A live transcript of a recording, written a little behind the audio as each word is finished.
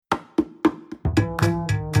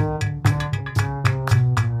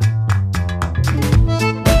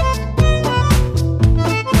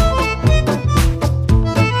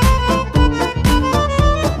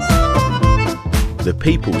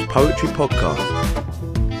People's Poetry Podcast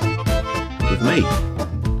with me,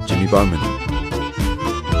 Jimmy Bowman.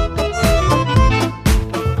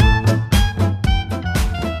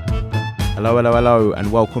 Hello,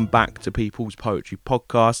 and welcome back to People's Poetry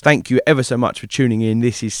Podcast. Thank you ever so much for tuning in.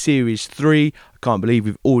 This is Series 3. I can't believe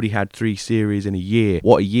we've already had 3 series in a year.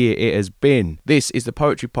 What a year it has been. This is the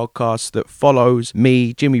poetry podcast that follows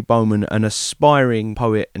me, Jimmy Bowman, an aspiring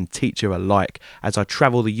poet and teacher alike, as I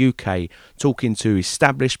travel the UK talking to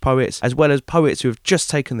established poets, as well as poets who have just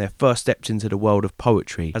taken their first steps into the world of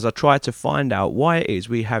poetry, as I try to find out why it is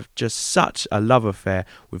we have just such a love affair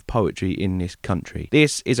with poetry in this country.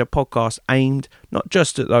 This is a podcast aimed not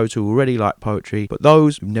just at those who already like poetry, but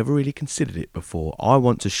those who've never really considered it before. I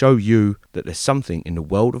want to show you that there's something in the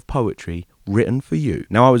world of poetry written for you.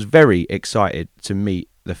 Now, I was very excited to meet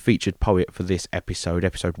the featured poet for this episode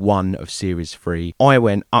 1 of Series 3. I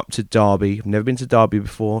went up to Derby. I've never been to Derby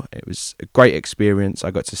before. It was a great experience.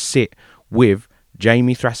 I got to sit with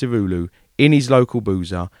Jamie Thrasivulu in his local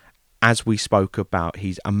boozer as we spoke about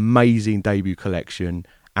his amazing debut collection,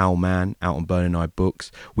 Owl Man, out on Burning Eye Books.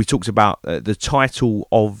 We talked about the title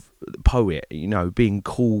of the poet, being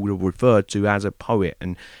called or referred to as a poet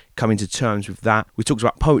and coming to terms with that. We talked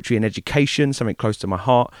about poetry and education, something close to my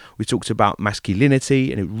heart. We talked about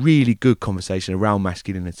masculinity and a really good conversation around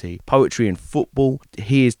masculinity. Poetry and football.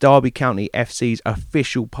 He is Derby County FC's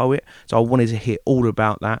official poet, so I wanted to hear all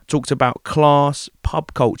about that. Talked about class,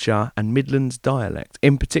 pub culture and Midlands dialect.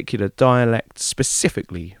 In particular, dialect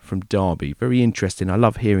specifically from Derby. Very interesting. I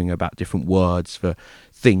love hearing about different words for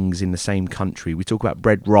things in the same country. We talk about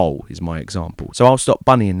bread roll is my example. So I'll stop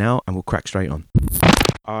bunnying now and we'll crack straight on.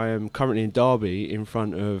 I am currently in Derby in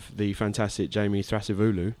front of the fantastic Jamie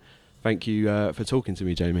Thrasivulu. Thank you for talking to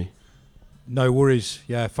me, Jamie. No worries.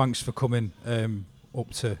 Yeah, thanks for coming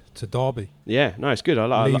up to Derby. Yeah, no, it's good.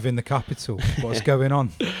 Leaving the capital. What's going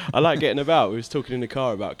on? I like getting about. We was talking in the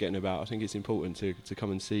car about getting about. I think it's important to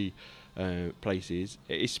come and see places,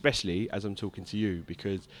 especially as I'm talking to you,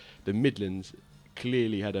 because the Midlands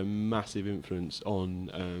clearly had a massive influence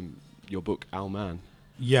on your book Owl Man.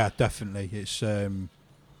 Yeah, definitely. It's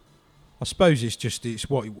I suppose it's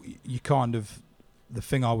what you kind of, the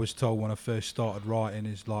thing I was told when I first started writing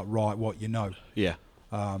is like, write what you know. Yeah.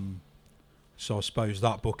 So I suppose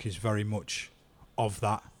that book is very much of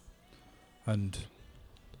that, and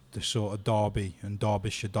the sort of Derby and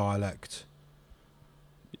Derbyshire dialect,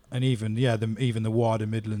 and even the wider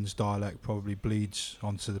Midlands dialect probably bleeds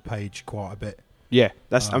onto the page quite a bit. Yeah,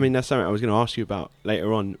 that's something I was going to ask you about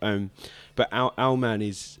later on. But Owl Man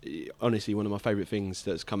is honestly one of my favourite things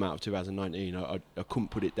that's come out of 2019. I couldn't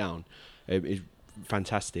put it down. It's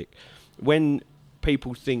fantastic. When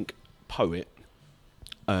people think poet,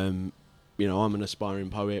 I'm an aspiring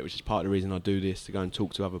poet, which is part of the reason I do this, to go and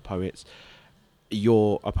talk to other poets.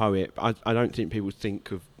 You're a poet. I don't think people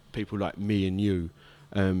think of people like me and you.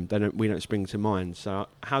 We don't spring to mind. So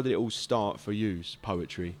how did it all start for you,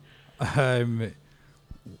 poetry?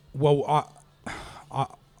 Well,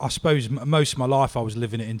 I suppose most of my life I was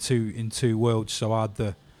living it in two worlds. So I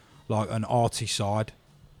had an arty side,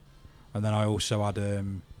 and then I also had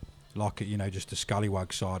just a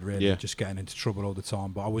scallywag side, really, just getting into trouble all the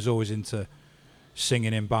time. But I was always into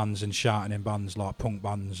singing in bands and shouting in bands, like punk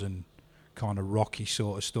bands and kind of rocky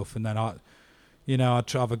sort of stuff. And then I'd try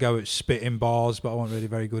to have a go at spitting bars, but I wasn't really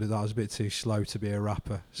very good at that. I was a bit too slow to be a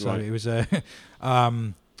rapper. So right. It was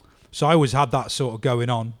so I always had that sort of going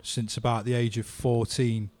on since about the age of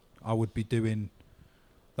 14. I would be doing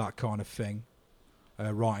that kind of thing,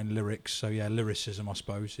 writing lyrics. So yeah, lyricism, I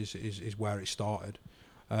suppose, is where it started.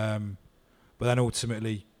 But then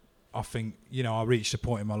ultimately, I think, I reached a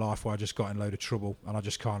point in my life where I just got in a load of trouble, and I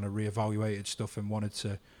just kind of reevaluated stuff and wanted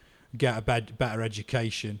to get a better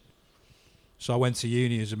education. So I went to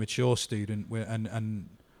uni as a mature student, and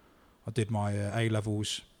I did my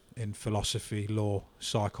A-levels in philosophy, law,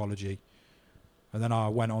 psychology, and then I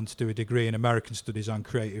went on to do a degree in American Studies and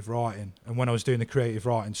creative writing. And when I was doing the creative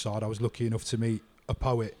writing side, I was lucky enough to meet a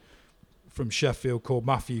poet from Sheffield called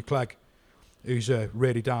Matthew Clegg, who's a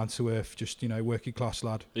really down to earth, just working class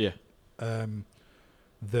lad. Yeah.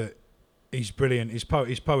 That he's brilliant. His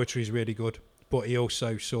poetry is really good, but he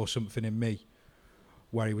also saw something in me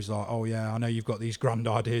where he was like, oh yeah, I know you've got these grand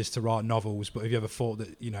ideas to write novels, but have you ever thought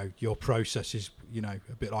that, your process is,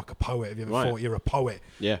 a bit like a poet? Have you ever thought you're a poet?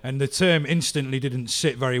 Yeah. And the term instantly didn't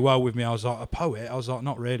sit very well with me. I was like, a poet? I was like,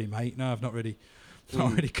 not really, mate. No, I've not really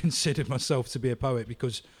considered myself to be a poet,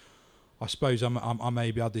 because I suppose I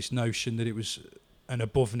maybe had this notion that it was an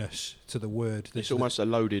aboveness to the word. It's almost a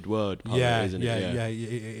loaded word, poet, isn't it? Yeah,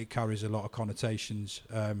 it carries a lot of connotations.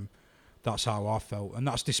 that's how I felt, and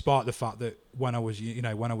that's despite the fact that when I was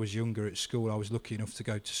younger at school, I was lucky enough to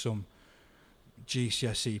go to some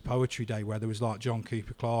GCSE poetry day where there was like John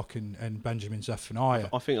Cooper Clarke and Benjamin Zephaniah.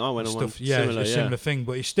 I think I went on one similar thing,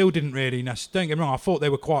 but it still didn't really. Don't get me wrong, I thought they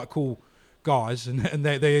were quite cool guys, and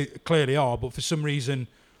they clearly are, but for some reason,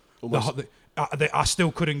 I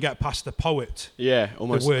still couldn't get past the poet. Yeah,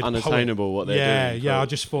 almost unattainable poet. What they're doing. I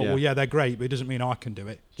just thought, well, yeah, they're great, but it doesn't mean I can do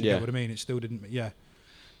it. Do you get what I mean? It still didn't. Yeah,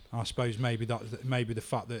 I suppose maybe the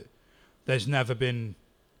fact that there's never been,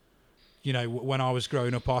 when I was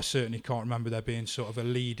growing up, I certainly can't remember there being sort of a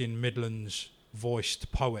leading Midlands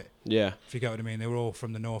voiced poet. Yeah, if you get what I mean, they were all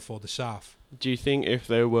from the north or the south. Do you think if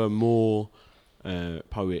there were more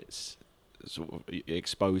poets sort of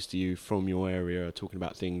exposed to you from your area, talking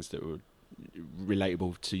about things that were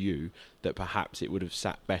relatable to you, that perhaps it would have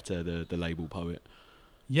sat better, the label poet?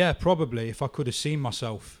 Yeah, probably. If I could have seen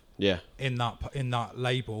myself in that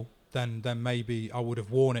label, then maybe I would have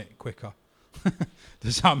worn it quicker.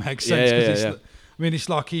 Does that make sense? Yeah. I mean, it's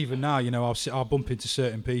like even now, I'll bump into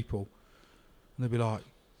certain people and they'll be like,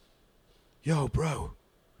 "Yo, bro,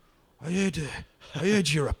 I heard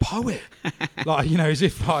you're a poet." Like, as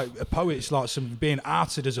if like a poet's like being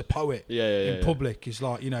outed as a poet in public is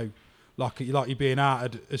like, like you're being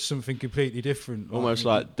outed as something completely different. Almost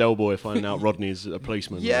like Del Boy finding out Rodney's a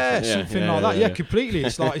policeman. Something like that. Yeah, completely.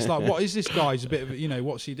 It's like what is this guy? He's a bit of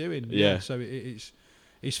what's he doing? Yeah. So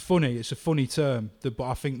it's funny. It's a funny term, but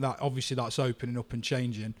I think that obviously that's opening up and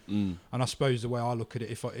changing. And I suppose the way I look at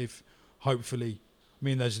it, if hopefully, I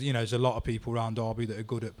mean, there's a lot of people around Derby that are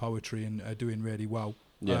good at poetry and are doing really well.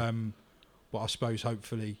 Yeah. But I suppose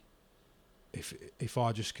hopefully, if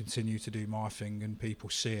I just continue to do my thing and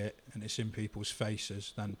people see it and it's in people's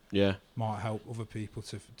faces, then might help other people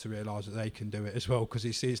to realise that they can do it as well, because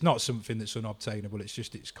it's not something that's unobtainable.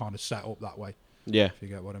 It's kind of set up that way. Yeah, if you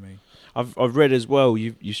get what I mean. I've read as well.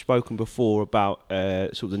 You've spoken before about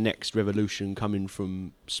sort of the next revolution coming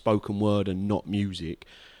from spoken word and not music.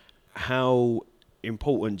 How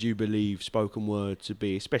important do you believe spoken word to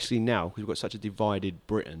be, especially now because we've got such a divided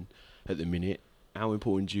Britain at the minute? How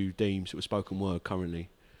important do you deem sort of spoken word currently?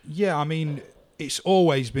 Yeah, I mean, it's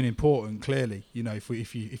always been important. Clearly,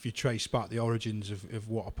 if you trace back the origins of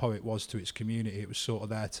what a poet was to its community, it was sort of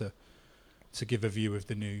there to give a view of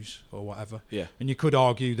the news or whatever. Yeah. And you could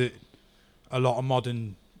argue that a lot of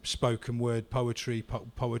modern spoken word poetry,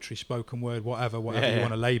 spoken word, whatever you want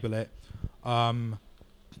to label it,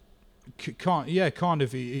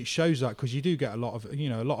 it shows that, because you do get a lot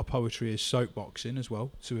of poetry is soapboxing as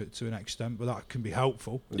well to an extent, but that can be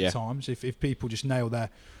helpful at times if people just nail their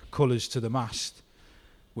colours to the mast.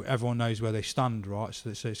 Everyone knows where they stand, right?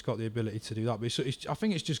 So it's got the ability to do that. But I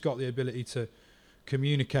think it's just got the ability to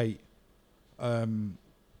communicate the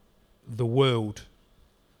world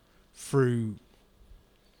through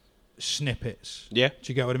snippets. Yeah. Do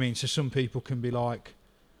you get what I mean? So some people can be like,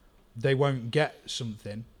 they won't get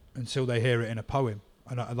something until they hear it in a poem,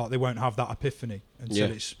 and like they won't have that epiphany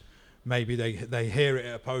until it's maybe they hear it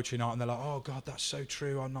at a poetry night and they're like, "Oh God, that's so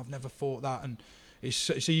true. I've never thought that." And it's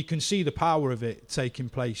so you can see the power of it taking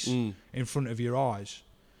place in front of your eyes.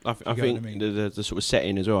 I think the sort of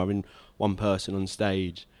setting as well. I mean, one person on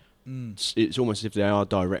stage. It's almost as if they are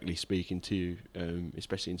directly speaking to you,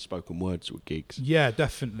 especially in spoken word sort of gigs. Yeah,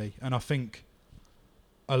 definitely. And I think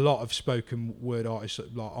a lot of spoken word artists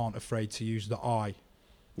aren't afraid to use the I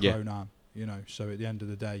pronoun, so at the end of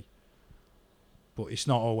the day, but it's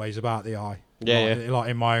not always about the I. Like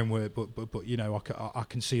in my own word, but I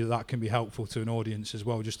can see that can be helpful to an audience as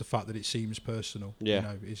well. Just the fact that it seems personal,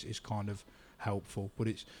 is kind of helpful. But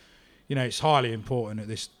it's it's highly important at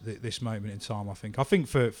this moment in time. I think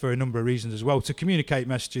for a number of reasons as well, to communicate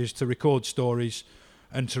messages, to record stories,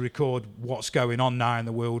 and to record what's going on now in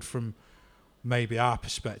the world from maybe our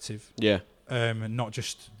perspective. Yeah. And not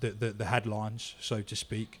just the headlines, so to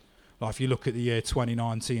speak. Like if you look at the year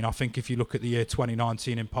 2019, I think if you look at the year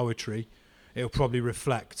 2019 in poetry, it'll probably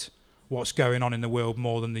reflect what's going on in the world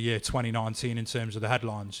more than the year 2019 in terms of the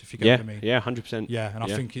headlines, if you get what I mean. Yeah, 100%. Yeah, and I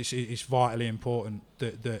think it's vitally important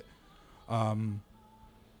that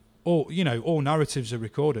all narratives are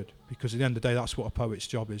recorded, because at the end of the day, that's what a poet's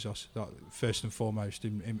job is, first and foremost,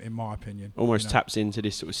 in my opinion. Almost taps into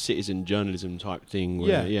this sort of citizen journalism type thing.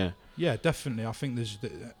 Where, yeah, definitely. I think there's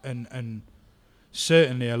and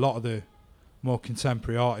certainly a lot of the more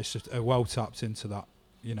contemporary artists are well tapped into that,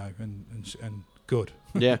 and good.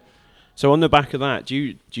 Yeah. So on the back of that,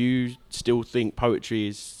 do you still think poetry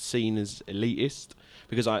is seen as elitist?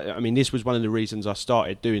 Because I mean, this was one of the reasons I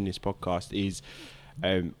started doing this podcast. Is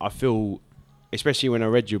I feel especially when I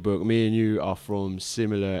read your book, me and you are from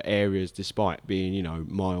similar areas, despite being, you know,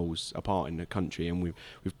 miles apart in the country, and we've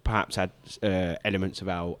perhaps had elements of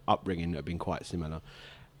our upbringing that have been quite similar.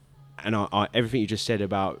 And I everything you just said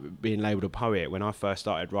about being labelled a poet, when I first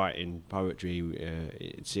started writing poetry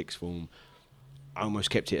in sixth form, I almost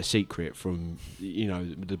kept it a secret from, you know,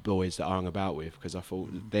 the boys that I hung about with, because I thought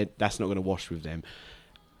that's not going to wash with them.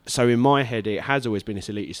 So in my head, it has always been this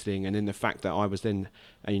elitist thing, and then the fact that I was then,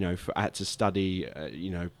 you know, I had to study, you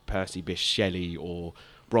know, Percy Bysshe Shelley or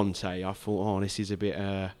Bronte, I thought, oh, this is a bit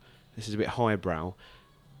highbrow.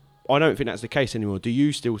 I don't think that's the case anymore. Do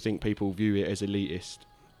you still think people view it as elitist?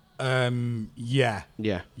 Yeah.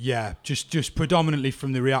 Just predominantly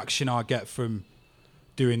from the reaction I get from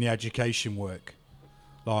doing the education work.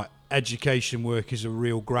 Like, education work is a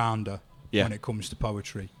real grounder when it comes to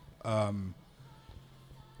poetry.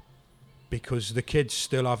 Because the kids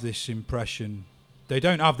still have this impression. They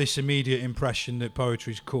don't have this immediate impression that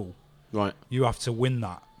poetry's cool. Right. You have to win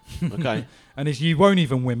that. Okay. And you won't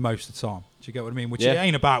even win most of the time. Do you get what I mean? Which it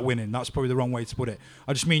ain't about winning. That's probably the wrong way to put it.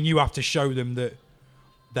 I just mean you have to show them that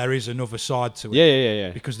there is another side to it.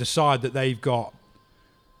 Yeah. Because the side that they've got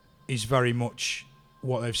is very much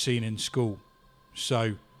what they've seen in school.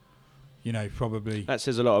 So, you know, probably... That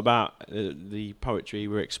says a lot about the poetry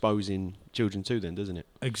we're exposing children to then, doesn't it?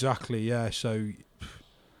 Exactly, yeah. So,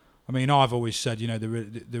 I mean, I've always said, you know,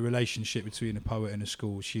 the relationship between a poet and a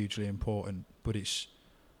school is hugely important, but it's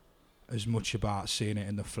as much about seeing it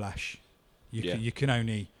in the flesh. You can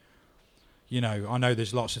only... You know, I know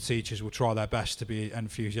there's lots of teachers will try their best to be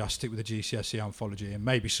enthusiastic with the GCSE anthology, and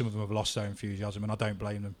maybe some of them have lost their enthusiasm, and I don't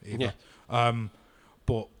blame them either. Yeah.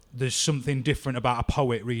 But there's something different about a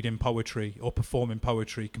poet reading poetry or performing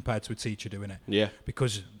poetry compared to a teacher doing it. Yeah.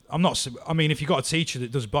 Because if you've got a teacher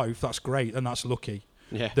that does both, that's great, and that's lucky.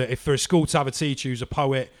 Yeah. That if for a school to have a teacher who's a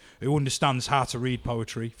poet who understands how to read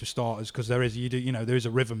poetry, for starters, because there is a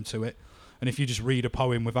rhythm to it, and if you just read a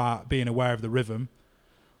poem without being aware of the rhythm,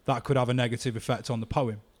 that could have a negative effect on the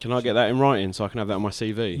poem. Can I get that in writing so I can have that on my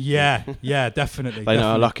CV? Yeah, definitely. They know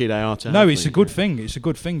how lucky they are to. No, it's a good thing. It's a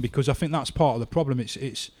good thing because I think that's part of the problem.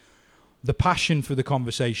 It's the passion for the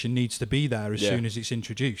conversation needs to be there as soon as it's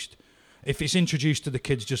introduced. If it's introduced to the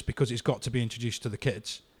kids just because it's got to be introduced to the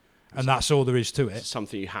kids, and that's all there is to it. It's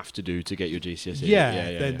something you have to do to get your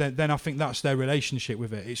GCSE. Then I think that's their relationship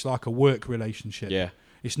with it. It's like a work relationship. Yeah.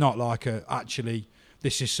 It's not like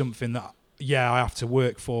this is something that I have to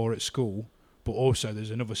work for at school, but also there's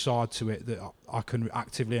another side to it that I can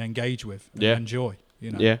actively engage with and enjoy.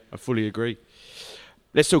 You know? Yeah, I fully agree.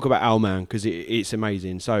 Let's talk about Owlman because it's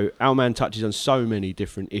amazing. So Owlman touches on so many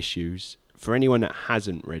different issues. For anyone that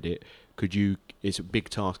hasn't read it, it's a big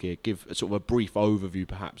task here, give a sort of a brief overview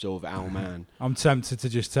perhaps of Owlman. I'm tempted to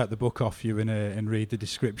just take the book off you and read the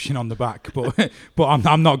description on the back, but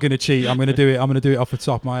I'm not going to cheat. I'm going to do it off the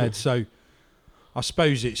top of my head. So I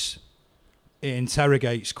suppose it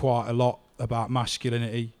interrogates quite a lot about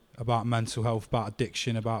masculinity, about mental health, about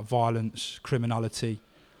addiction, about violence, criminality,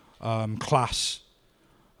 class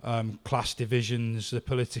divisions, the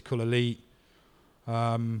political elite.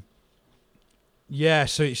 So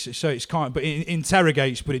it's kind of, but it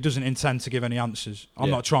interrogates, but it doesn't intend to give any answers.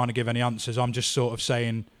 I'm not trying to give any answers. I'm just sort of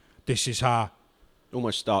saying this is how.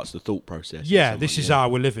 Almost starts the thought process. Yeah, this is how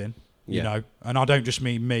we're living. You know, and I don't just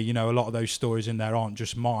mean me. You know, a lot of those stories in there aren't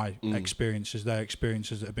just my experiences; they're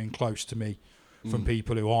experiences that have been close to me from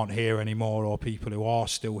people who aren't here anymore, or people who are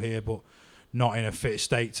still here but not in a fit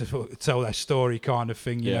state to tell their story, kind of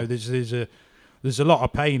thing. You know, there's a lot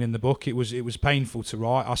of pain in the book. It was painful to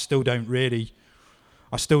write. I still don't really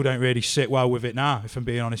sit well with it now, if I'm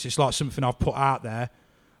being honest. It's like something I've put out there,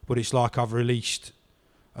 but it's like I've released.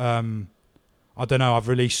 I don't know, I've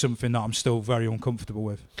released something that I'm still very uncomfortable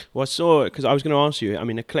with. Well, I saw it, because I was going to ask you, I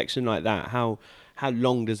mean, a collection like that, how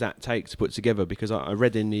long does that take to put together? Because I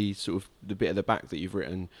read in the sort of the bit at the back that you've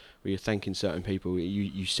written where you're thanking certain people,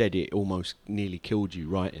 you said it almost nearly killed you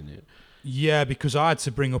writing it. Yeah, because I had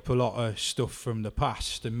to bring up a lot of stuff from the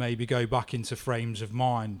past and maybe go back into frames of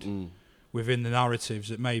mind within the narratives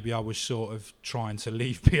that maybe I was sort of trying to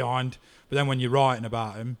leave behind. But then when you're writing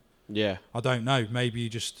about them, I don't know, maybe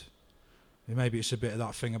it's a bit of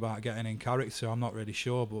that thing about getting in character. I'm not really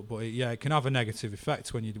sure, but it can have a negative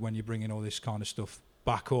effect when you're bringing all this kind of stuff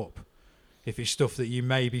back up. If it's stuff that you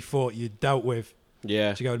maybe thought you'd dealt with, do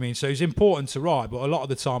you get what I mean? So it's important to write, but a lot of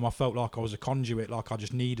the time I felt like I was a conduit, like I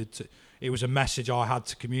just needed to. It was a message I had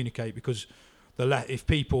to communicate because if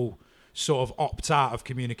people sort of opt out of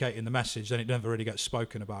communicating the message, then it never really gets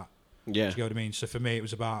spoken about. Yeah. Do you get what I mean? So for me, it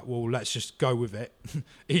was about, well, let's just go with it.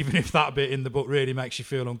 Even if that bit in the book really makes you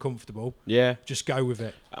feel uncomfortable, Yeah. just go with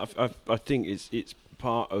it. I think it's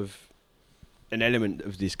part of an element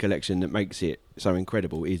of this collection that makes it so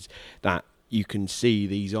incredible is that you can see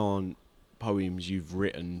these aren't poems you've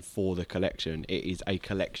written for the collection. It is a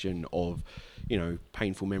collection of,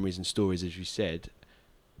 painful memories and stories, as you said,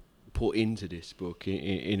 put into this book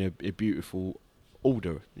in a beautiful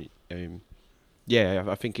order.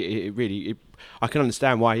 I think it really. I can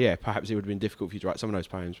understand why. Perhaps it would have been difficult for you to write some of those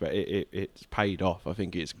poems, but it's paid off. I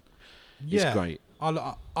think it's great.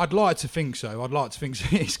 I'd like to think so.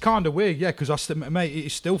 It's kind of weird, because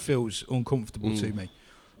it still feels uncomfortable to me,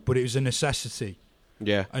 but it was a necessity.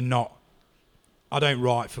 Yeah, and not. I don't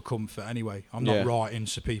write for comfort anyway. I'm not writing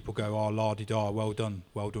so people go, "Oh, la-di-da, well done,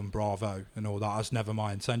 bravo," and all that. That's never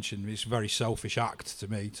my intention. It's a very selfish act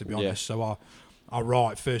to me, to be honest. So I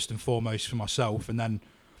write first and foremost for myself, and then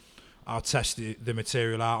I'll test the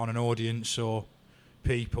material out on an audience or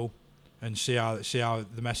people, and see how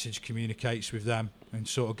the message communicates with them, and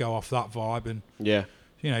sort of go off that vibe.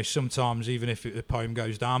 And sometimes even if the poem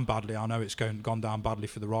goes down badly, I know it's gone down badly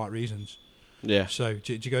for the right reasons. Yeah. So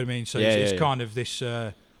do you get what I mean? So it's kind of this.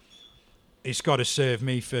 It's got to serve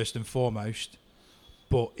me first and foremost,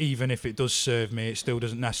 but even if it does serve me, it still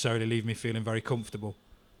doesn't necessarily leave me feeling very comfortable.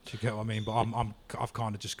 Do you get what I mean? But I've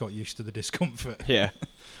kind of just got used to the discomfort. Yeah.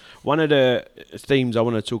 One of the themes I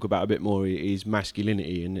want to talk about a bit more is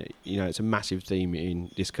masculinity, and it's a massive theme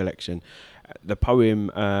in this collection. The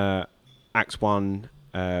poem Act 1,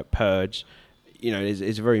 Purge,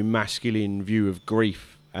 is a very masculine view of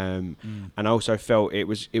grief. And I also felt it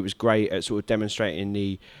was great at sort of demonstrating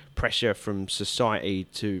the pressure from society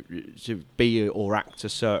to be or act a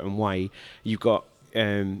certain way. You've got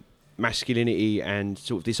masculinity and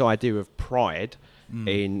sort of this idea of pride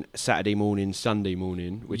in Saturday Morning, Sunday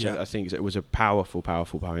Morning, which I think was a powerful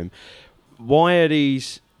poem. Why are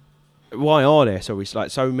there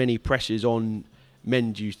so many pressures on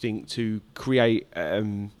men, do you think, to create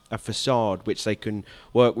a facade which they can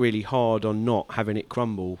work really hard on not having it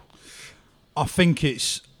crumble? I think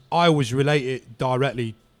I always relate it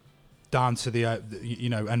directly down to the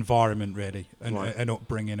environment, really, and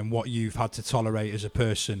upbringing, and what you've had to tolerate as a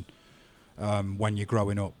person when you're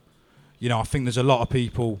growing up. I think there's a lot of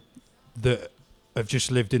people that have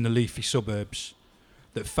just lived in the leafy suburbs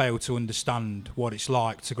that fail to understand what it's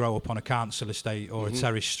like to grow up on a council estate or a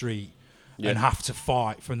terrace street. And have to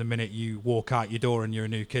fight from the minute you walk out your door and you're a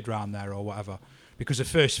new kid round there or whatever. Because the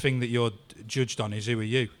first thing that you're judged on is, who are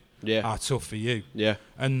you? Yeah. How tough are you? Yeah.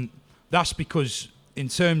 And that's because in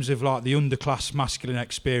terms of like the underclass masculine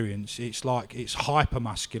experience, it's hyper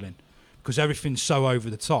masculine because everything's so over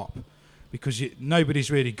the top. Because nobody's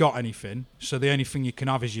really got anything. So the only thing you can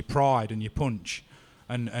have is your pride and your punch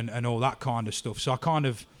and all that kind of stuff. So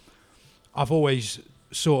I've always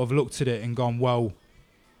sort of looked at it and gone, well,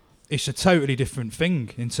 it's a totally different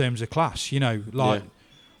thing in terms of class,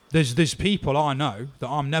 there's people I know that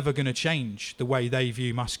I'm never going to change the way they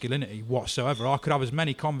view masculinity whatsoever. I could have as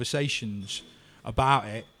many conversations about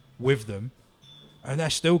it with them and they're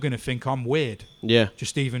still going to think I'm weird. Yeah.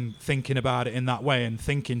 Just even thinking about it in that way and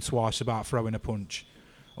thinking twice about throwing a punch,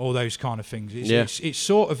 all those kind of things. It's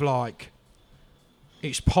sort of like,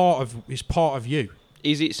 it's part of you.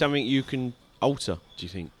 Is it something you can alter, do you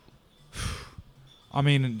think? I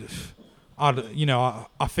mean, I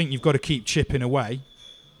think you've got to keep chipping away,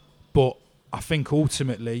 but I think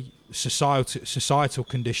ultimately societal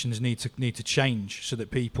conditions need to change so that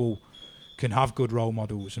people can have good role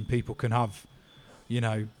models and people can have,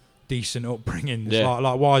 decent upbringings. Yeah.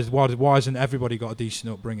 Like why hasn't everybody got a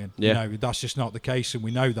decent upbringing? Yeah. That's just not the case, and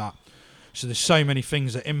we know that. So there's so many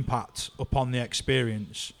things that impact upon the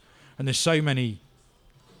experience, and there's so many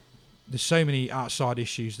outside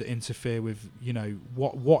issues that interfere with,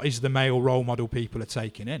 what is the male role model people are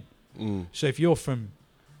taking in. So if you're from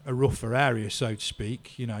a rougher area, so to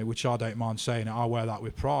speak, which I don't mind saying, I wear that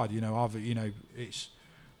with pride. It's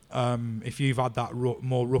if you've had that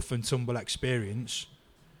more rough and tumble experience,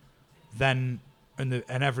 then and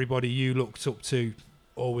everybody you looked up to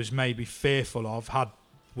or was maybe fearful of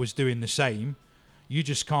was doing the same. You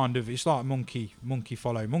just kind of, it's like monkey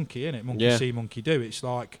follow monkey, isn't it? Monkey see, monkey do. It's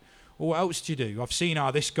like, well, what else do you do? I've seen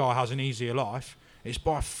how this guy has an easier life. It's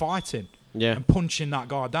by fighting and punching that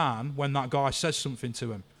guy down when that guy says something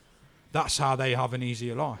to him. That's how they have an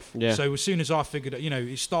easier life. Yeah. So as soon as I figured it,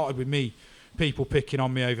 it started with me, people picking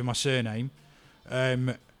on me over my surname.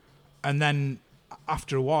 And then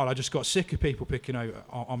after a while, I just got sick of people picking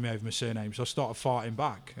on me over my surname. So I started fighting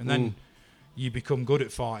back. And then, you become good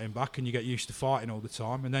at fighting back and you get used to fighting all the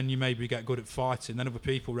time, and then you maybe get good at fighting, then other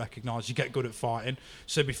people recognise you get good at fighting,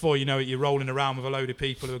 so before you know it you're rolling around with a load of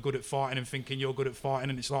people who are good at fighting and thinking you're good at fighting,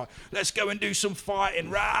 and it's like, let's go and do some fighting,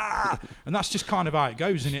 rah! And that's just kind of how it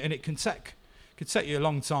goes, and it can take you a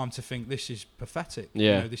long time to think this is pathetic.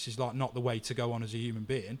 Yeah. You know, this is like not the way to go on as a human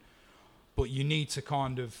being, but you need to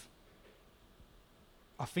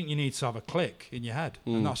I think you need to have a click in your head,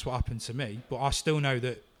 and that's what happened to me. But I still know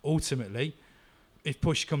that ultimately, if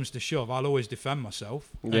push comes to shove, I'll always defend myself.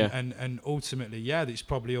 Yeah. And ultimately, yeah, it's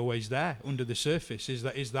probably always there under the surface.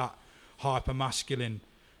 Is that hyper masculine,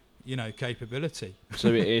 capability?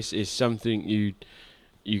 So it's something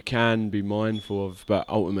you can be mindful of, but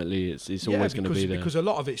ultimately it's always going to be there. Because a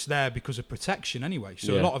lot of it's there because of protection anyway.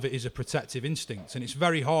 So a lot of it is a protective instinct, and it's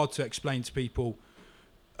very hard to explain to people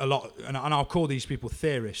a lot. And I'll call these people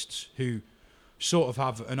theorists who sort of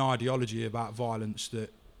have an ideology about violence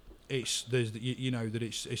that it's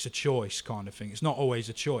a choice kind of thing. It's not always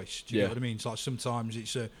a choice. Do you know what I mean? It's like sometimes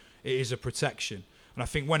it is a protection, and I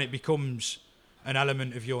think when it becomes an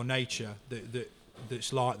element of your nature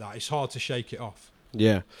that's like that, it's hard to shake it off.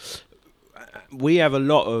 Yeah, we have a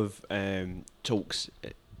lot of talks.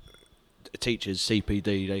 Teachers,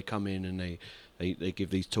 CPD, they come in and they give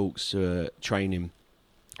these talks, training.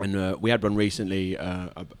 And we had one recently,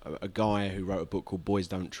 a guy who wrote a book called Boys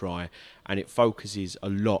Don't Try, and it focuses a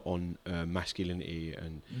lot on masculinity.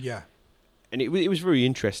 And it was very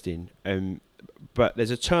interesting. But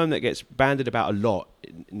there's a term that gets bandied about a lot,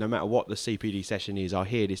 no matter what the CPD session is. I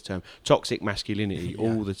hear this term, toxic masculinity,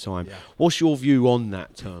 all the time. Yeah. What's your view on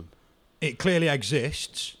that term? It clearly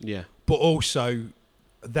exists. Yeah. But also,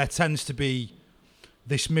 there tends to be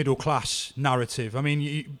this middle class narrative. I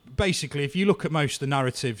mean, basically, if you look at most of the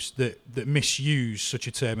narratives that misuse such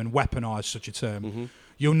a term and weaponise such a term,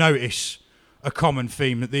 you'll notice a common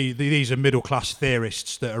theme that these are middle class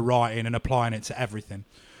theorists that are writing and applying it to everything.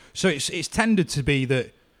 So it's tended to be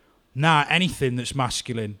that now anything that's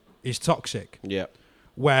masculine is toxic. Yeah.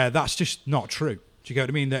 Where that's just not true. Do you get what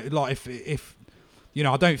I mean? That, like, if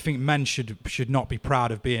I don't think men should not be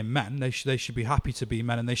proud of being men. They should be happy to be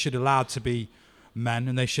men, and they should allowed to be men,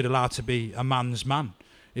 and they should allowed to be a man's man,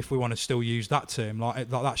 if we want to still use that term. Like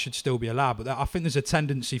that should still be allowed. But I think there's a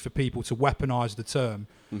tendency for people to weaponise the term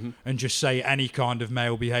and just say any kind of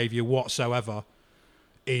male behaviour whatsoever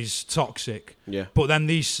is toxic. Yeah. But then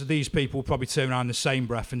these people probably turn around in the same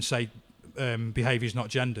breath and say behaviour is not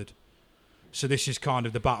gendered. So this is kind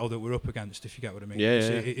of the battle that we're up against, if you get what I mean.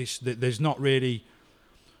 Yeah. There's not really...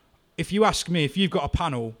 If you ask me, if you've got a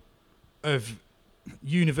panel of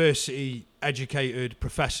university-educated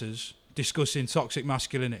professors discussing toxic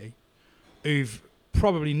masculinity who've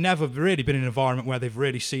probably never really been in an environment where they've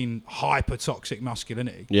really seen hyper-toxic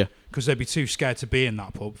masculinity, because they'd be too scared to be in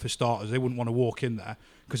that pub, for starters. They wouldn't want to walk in there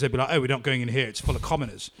because they'd be like, oh, we're not going in here, it's full of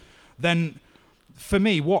commoners. Then, for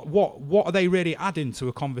me, what are they really adding to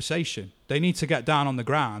a conversation? They need to get down on the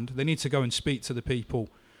ground. They need to go and speak to the people.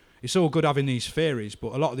 It's all good having these theories,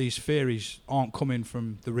 but a lot of these theories aren't coming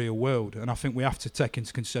from the real world, and I think we have to take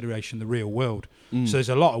into consideration the real world. So there's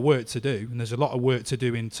a lot of work to do, and there's a lot of work to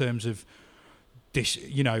do in terms of this,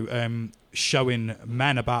 showing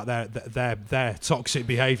men about their toxic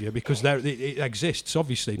behaviour, because it exists,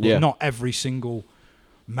 obviously, but not every single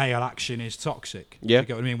male action is toxic. Yeah. You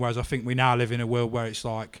get what I mean? Whereas I think we now live in a world where it's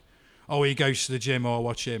like, oh, he goes to the gym, or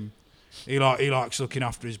watch him. He likes looking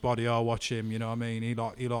after his body, I'll watch him, you know what I mean? He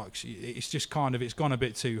likes, it's just kind of, it's gone a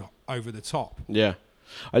bit too over the top. Yeah.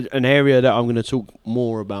 An area that I'm going to talk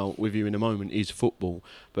more about with you in a moment is football.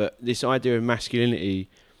 But this idea of masculinity,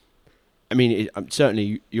 I mean,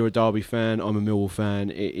 certainly you're a Derby fan, I'm a Millwall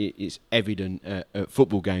fan. It's evident at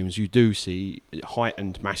football games. You do see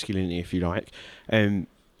heightened masculinity, if you like.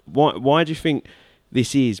 Why do you think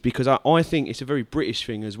this is? Because I think it's a very British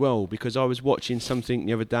thing as well, because I was watching something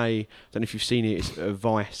the other day, I don't know if you've seen it, it's a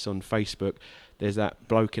Vice on Facebook. There's that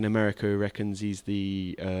bloke in America who reckons he's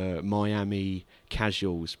the Miami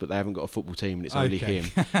Casuals, but they haven't got a football team and it's only him.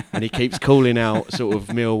 And he keeps calling out sort of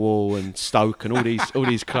Millwall and Stoke and all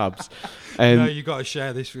these clubs. No, you got to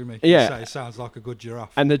share this with me. Yeah. It sounds like a good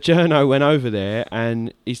giraffe. And the journo went over there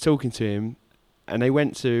and he's talking to him, and they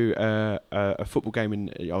went to a football game,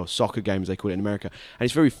 or soccer game as they call it in America, and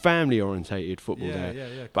it's very family orientated football there.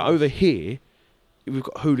 Yeah, but over here, we've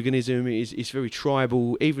got hooliganism. It's very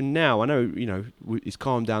tribal. Even now, I know it's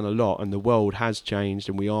calmed down a lot, and the world has changed,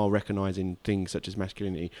 and we are recognising things such as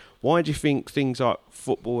masculinity. Why do you think things like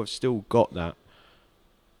football have still got that?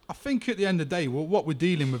 I think at the end of the day, what we're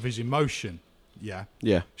dealing with is emotion. Yeah.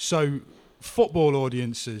 Yeah. So football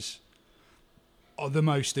audiences are the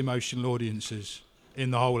most emotional audiences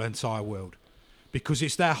in the whole entire world. because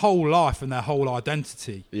it's their whole life and their whole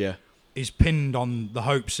identity Yeah. is pinned on the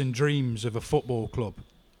hopes and dreams of a football club.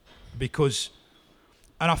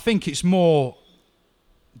 And I think it's more,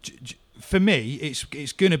 for me,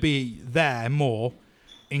 it's going to be there more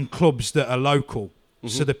in clubs that are local. Mm-hmm.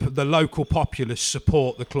 So the local populace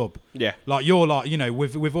support the club. Yeah. Like you're like, you know,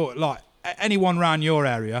 with all, like anyone around your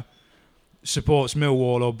area supports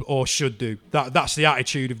Millwall or should do. That's the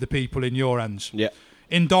attitude of the people in your ends. Yeah.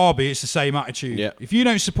 In Derby, it's the same attitude. Yeah. If you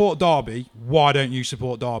don't support Derby, why don't you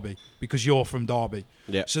support Derby? Because you're from Derby.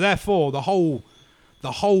 Yeah. So therefore, the whole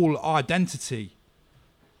identity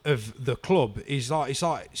of the club is like, it's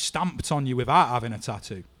like stamped on you without having a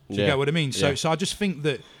tattoo. Do you get what I mean? So I just think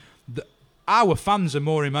that our fans are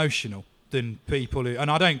more emotional than people who,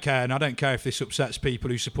 and I don't care if this upsets people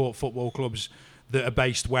who support football clubs that are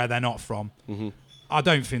based where they're not from. Mm-hmm. I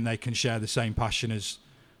don't think they can share the same passion as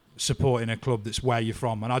supporting a club that's where you're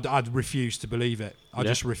from, and I'd refuse to believe it. I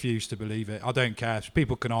just refuse to believe it. I don't care.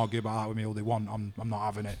 People can argue about that with me all they want. I'm not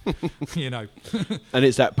having it. You know. And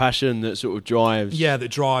it's that passion that sort of drives. Yeah, that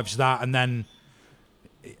drives that, and then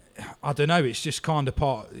I don't know. It's just kind of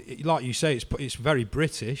part, like you say. It's very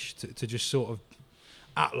British to just sort of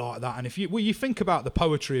act like that. And if you think about the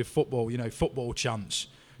poetry of football, you know, football chants,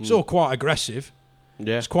 it's all quite aggressive.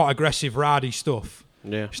 Yeah. It's quite aggressive, rowdy stuff.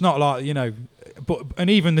 Yeah. It's not like, you know, and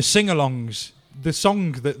even the sing-alongs, the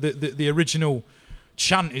song that the original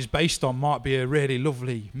chant is based on might be a really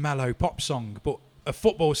lovely mellow pop song, but a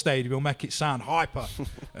football stadium will make it sound hyper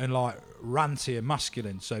and like ranty and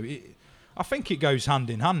masculine. So I think it goes hand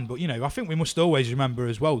in hand. But, you know, I think we must always remember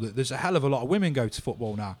as well that there's a hell of a lot of women go to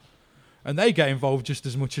football now, and they get involved just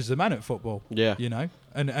as much as the men at football. Yeah. You know,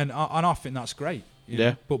 and I think that's great. You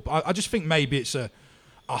know? But I just think maybe it's a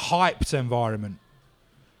hyped environment.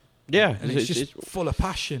 Yeah, and it's just full of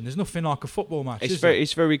passion. There's nothing like a football match.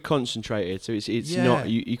 It's very concentrated, so it's not.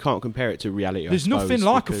 You can't compare it to reality. There's nothing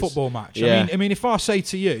like a football match. Yeah. I mean, if I say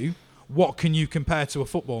to you, what can you compare to a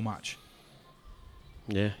football match?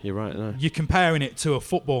 Yeah, you're right. No. You're comparing it to a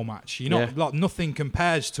football match. You're not like nothing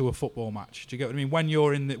compares to a football match. Do you get what I mean? When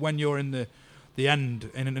you're in the end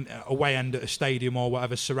in an away end at a stadium or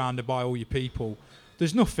whatever, surrounded by all your people,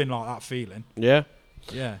 there's nothing like that feeling. Yeah.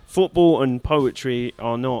 Yeah. Football and poetry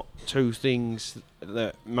are not two things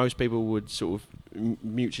that most people would sort of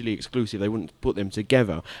mutually exclusive. They wouldn't put them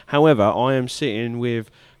together. However, I am sitting with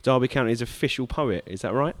Derby County's official poet. Is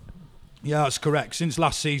that right? Yeah, that's correct. Since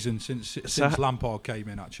last season, since Lampard came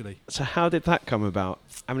in, actually. So how did that come about?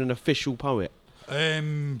 Having an official poet?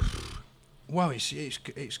 Well, it's.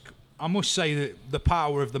 I must say that the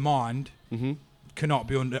power of the mind cannot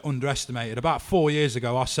be underestimated. About 4 years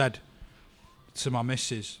ago, I said to my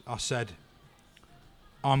missus,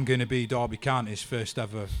 I'm going to be Derby County's first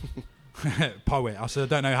ever poet. I said, I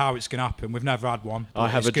don't know how it's going to happen. We've never had one. I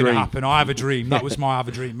have a dream. dream. Happen. I have a dream. That was my have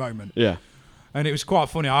a dream moment. Yeah. And it was quite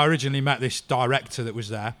funny. I originally met this director that was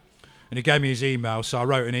there, and he gave me his email. So I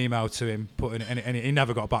wrote an email to him, and he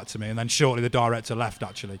never got back to me. And then shortly the director left,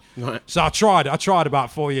 actually. Right. So I tried about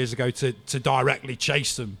 4 years ago to directly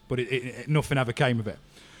chase them, but nothing ever came of it.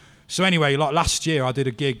 So anyway, like last year, I did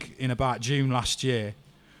a gig in about June last year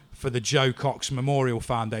for the Joe Cox Memorial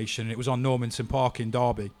Foundation, and it was on Normanton Park in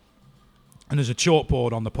Derby. And there's a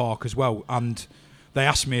chalkboard on the park as well, and they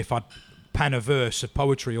asked me if I'd pen a verse of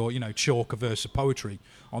poetry or, you know, chalk a verse of poetry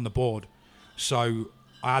on the board. So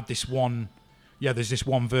I had this one, there's this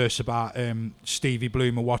one verse about Stevie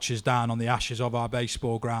Bloomer watches down on the ashes of our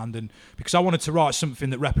baseball ground, and because I wanted to write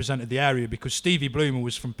something that represented the area, because Stevie Bloomer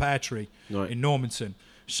was from Pear Tree in Normanton.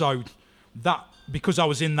 So that, because I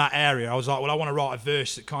was in that area, I was like, well, I want to write a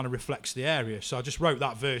verse that kind of reflects the area. So I just wrote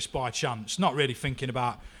that verse by chance, not really thinking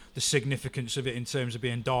about the significance of it in terms of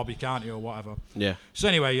being Derby County or whatever. Yeah. So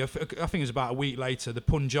anyway, I think it was about a week later, the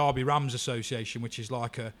Punjabi Rams Association, which is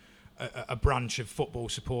like a branch of football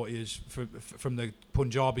supporters from the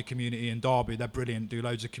Punjabi community in Derby. They're brilliant, do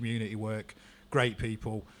loads of community work, great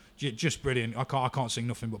people, just brilliant. I can't sing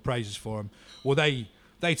nothing but praises for them. Well,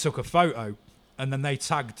 they took a photo, and then they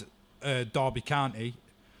tagged Derby County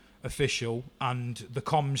official and the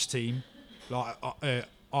comms team, like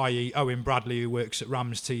i.e. Owen Bradley, who works at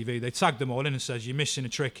Rams TV. They tagged them all in and says, you're missing a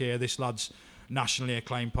trick here, this lad's nationally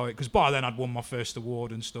acclaimed poet. Because by then I'd won my first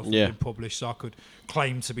award and stuff, been published, so I could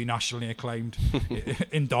claim to be nationally acclaimed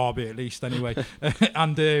in Derby at least anyway.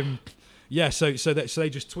 And so they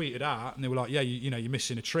just tweeted out, and they were like, you know, you're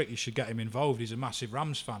missing a trick, you should get him involved, he's a massive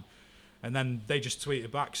Rams fan. And then they just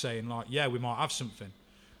tweeted back saying, like, we might have something.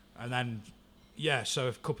 And then, so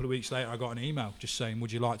a couple of weeks later, I got an email just saying,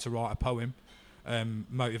 would you like to write a poem,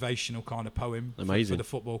 motivational kind of poem for the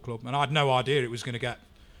football club? And I had no idea it was going to get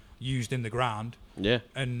used in the ground. Yeah.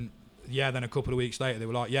 And then a couple of weeks later they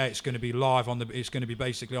were like, it's going to be live it's going to be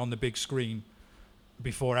basically on the big screen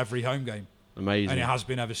before every home game. Amazing. And it has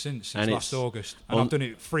been ever since And last August. And I've done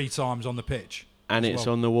it 3 times on the pitch. And it's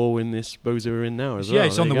on the wall in this boozer we're in now as well. Yeah,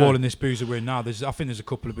 it's on the wall in this boozer we're in now. I think there's a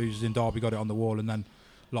couple of boozers in Derby got it on the wall, and then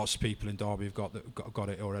lots of people in Derby have got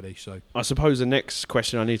it already. So I suppose the next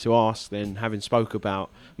question I need to ask then, having spoke about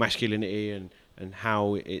masculinity and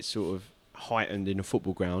how it's sort of heightened in a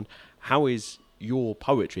football ground, how is your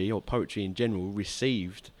poetry, or poetry in general,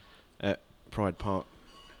 received at Pride Park?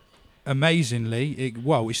 Amazingly,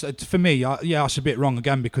 it's for me. That's a bit wrong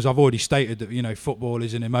again, because I've already stated that football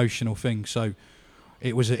is an emotional thing. So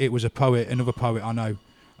it was a poet, another poet I know.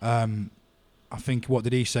 I think, what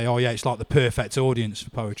did he say? Oh yeah, it's like the perfect audience for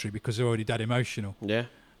poetry because they're already dead emotional. Yeah,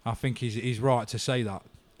 I think he's right to say that.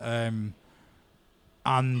 And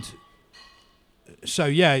so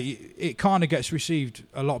it kind of gets received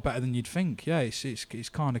a lot better than you'd think. Yeah, it's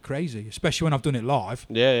kind of crazy, especially when I've done it live.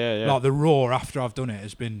 Yeah. Like the roar after I've done it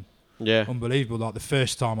has been unbelievable. Like the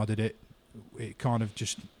first time I did it, it kind of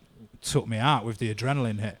just took me out with the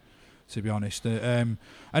adrenaline hit, to be honest.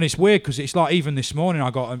 And it's weird because it's like, even this morning I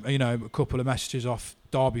got a couple of messages off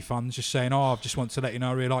Derby fans just saying, I just want to let you know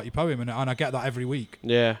I really like your poem, and I get that every week.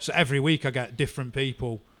 Yeah. So every week I get different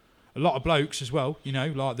people, a lot of blokes as well,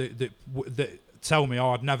 like that tell me,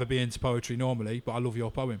 I'd never be into poetry normally, but I love your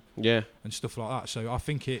poem. Yeah. And stuff like that. So I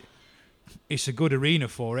think it's a good arena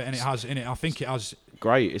for it, and it has in it. I think it has.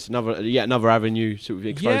 Great. It's another avenue sort of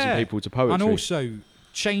exposing people to poetry, and also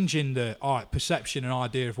changing the perception and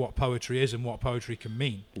idea of what poetry is and what poetry can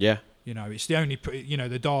mean. Yeah. It's the only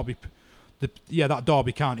the Derby. That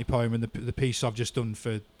Derby County poem and the piece I've just done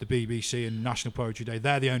for the BBC and National Poetry Day,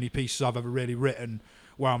 they're the only pieces I've ever really written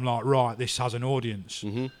where I'm like, right, this has an audience.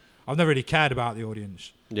 Mm-hmm. I've never really cared about the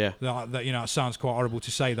audience. Yeah. That it sounds quite horrible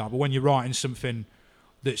to say that, but when you're writing something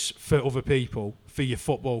that's for other people, for your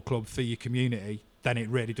football club, for your community, then it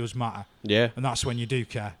really does matter. Yeah. And that's when you do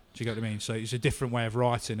care. Do you get what I mean? So it's a different way of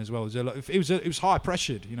writing as well. It was high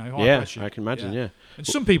pressured, high pressured. I can imagine, yeah. And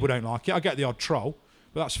some people don't like it. I get the odd troll,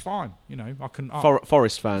 but that's fine. I can.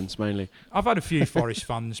 Forest fans mainly. I've had a few Forest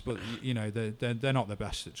fans, but they're not the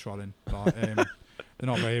best at trolling. Like, they're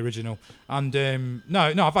not very original. And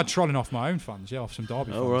no, I've had trolling off my own fans, off some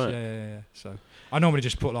Derby fans. Right. Yeah. So I normally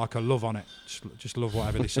just put like a love on it, just love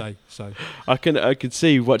whatever they say. So I could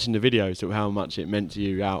see watching the videos sort of how much it meant to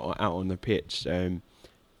you out on the pitch.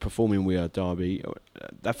 Performing We Are Derby.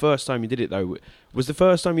 That first time you did it, though, was the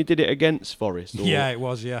first time you did it against Forest? Or? Yeah, it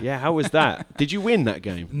was, yeah. Yeah, how was that? Did you win that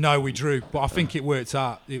game? No, we drew, but I think it worked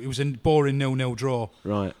out. It was a boring 0-0 draw.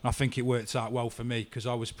 Right. I think it worked out well for me because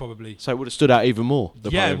I was probably... So it would have stood out even more?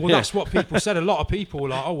 That's what people said. A lot of people were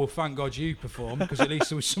like, oh, well, thank God you performed because at least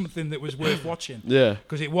there was something that was worth watching. Yeah.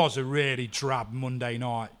 Because it was a really drab Monday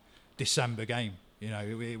night December game.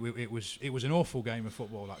 It was an awful game of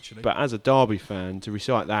football, actually. But as a Derby fan, to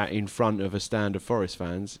recite that in front of a stand of Forest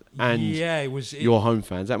fans and your home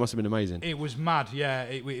fans, that must have been amazing. It was mad, yeah.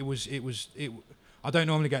 It was. I don't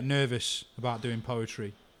normally get nervous about doing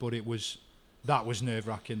poetry, but that was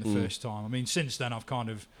nerve-wracking the first time. I mean, since then I've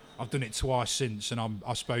done it twice since, and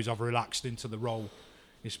I suppose I've relaxed into the role.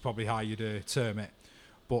 Is probably how you'd term it,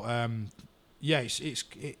 but.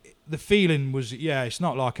 The feeling was, it's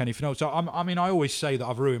not like anything else. I mean, I always say that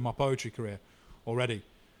I've ruined my poetry career already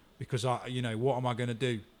because what am I going to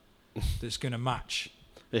do that's going to match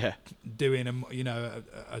doing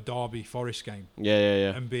a Derby Forest game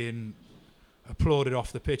and being applauded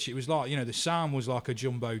off the pitch. It was like, the sound was like a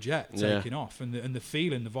jumbo jet taking off, and the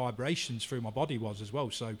feeling, the vibrations through my body was as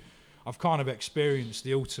well. So I've kind of experienced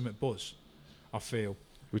the ultimate buzz, I feel.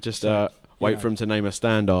 We just wait for him to name a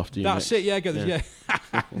stand after you. That's it, yeah.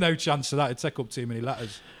 No chance of that. It'd take up too many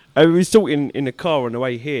letters. We was talking in the car on the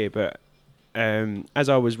way here, but as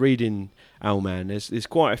I was reading Owlman, there's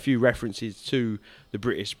quite a few references to the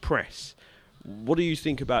British press. What do you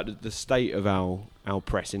think about the state of our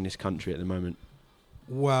press in this country at the moment?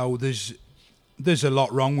 Well, there's a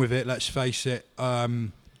lot wrong with it, let's face it.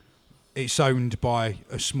 It's owned by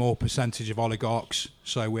a small percentage of oligarchs,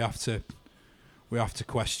 so we have to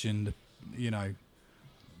question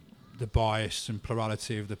the bias and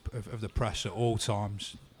plurality of the press at all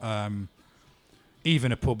times.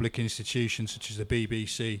 Even a public institution such as the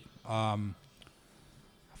BBC, I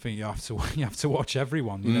think you have to watch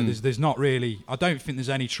everyone. There's not really. I don't think there's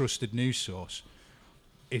any trusted news source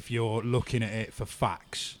if you're looking at it for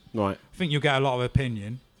facts. Right. I think you'll get a lot of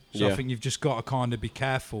opinion. So I think you've just got to kind of be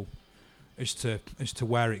careful as to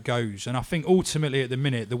where it goes. And I think ultimately at the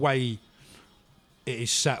minute the way it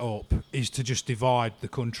is set up is to just divide the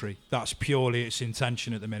country. That's purely its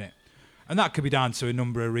intention at the minute. And that could be down to a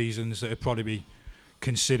number of reasons that would probably be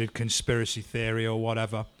considered conspiracy theory or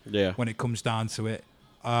whatever. Yeah. When it comes down to it.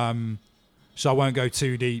 So I won't go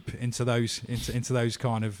too deep into those into those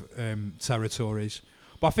kind of territories.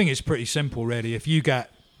 But I think it's pretty simple, really. If you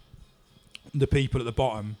get the people at the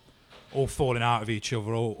bottom all falling out of each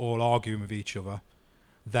other, all arguing with each other,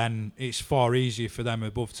 then it's far easier for them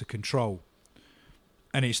above to control.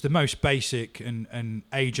 And it's the most basic and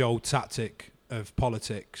age-old tactic of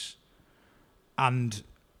politics. And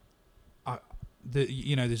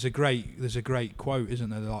there's a great quote, isn't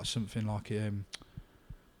there? Like something like,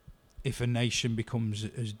 if a nation becomes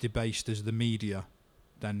as debased as the media,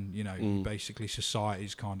 then basically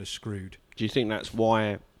society's kind of screwed. Do you think that's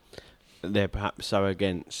why they're perhaps so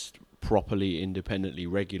against properly independently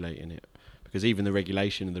regulating it? Because even the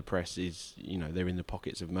regulation of the press is, they're in the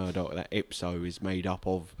pockets of Murdoch. That Ipso is made up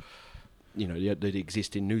of, the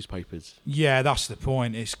existing newspapers. Yeah, that's the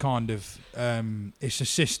point. It's kind of it's a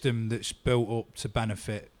system that's built up to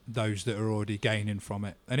benefit those that are already gaining from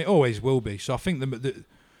it, and it always will be. So I think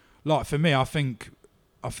like for me, I think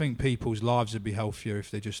people's lives would be healthier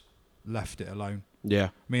if they just left it alone. Yeah.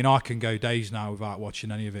 I mean, I can go days now without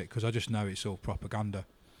watching any of it because I just know it's all propaganda.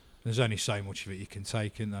 There's only so much of it you can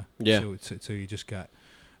take, isn't there? Yeah. Till you just get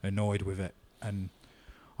annoyed with it. And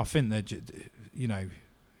I think that,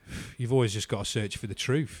 you've always just got to search for the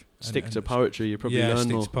truth. Stick to poetry, you probably learn more. Yeah,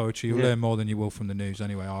 stick to poetry. You'll learn more than you will from the news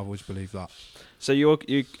anyway. I always believe that. So your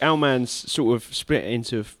Owlman's sort of split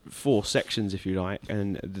into 4 sections, if you like,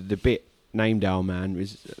 and the bit named Owlman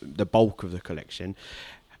is the bulk of the collection.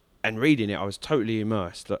 And reading it, I was totally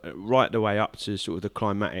immersed, right the way up to sort of the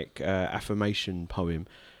climatic affirmation poem,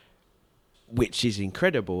 which is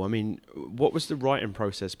incredible. I mean, what was the writing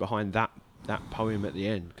process behind that poem at the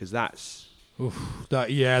end? Because that's...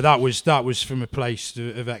 that was from a place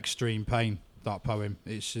of extreme pain, that poem.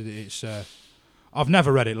 It's I've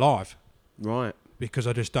never read it live. Right. Because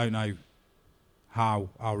I just don't know how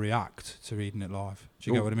I'll react to reading it live. Do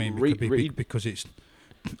you get what I mean? Because it's...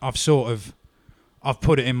 I've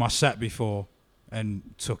put it in my set before and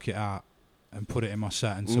took it out and put it in my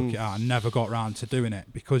set and took it out and never got round to doing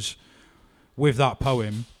it because with that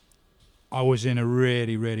poem, I was in a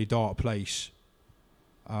really, really dark place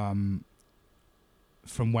from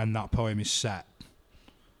when that poem is set.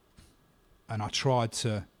 And I tried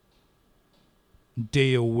to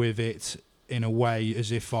deal with it in a way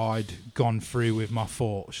as if I'd gone through with my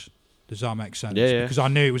thoughts. Does that make sense? Yeah. Because I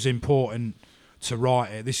knew it was important to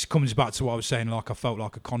write it. This comes back to what I was saying, like I felt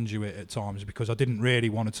like a conduit at times because I didn't really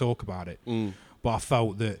want to talk about it. But I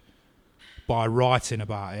felt that by writing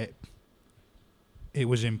about it, it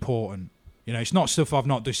was important. It's not stuff I've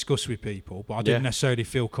not discussed with people, but I didn't necessarily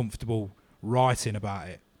feel comfortable writing about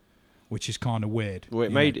it, which is kind of weird. Well,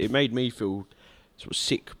 it made me feel sort of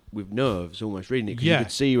sick with nerves almost reading it because you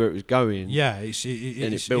could see where it was going. Yeah, and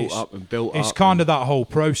it built up and built up. It's kind of that whole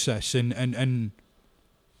process and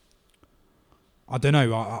I don't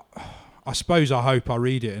know. I suppose I hope I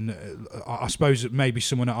read it, and I suppose that maybe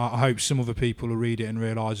I hope some other people will read it and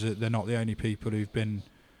realise that they're not the only people who've been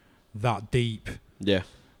that deep. Yeah.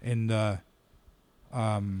 In the,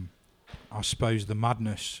 I suppose the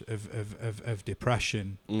madness of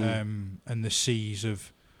depression, and the seas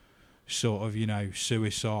of sort of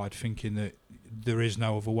suicide, thinking that there is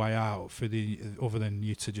no other way out other than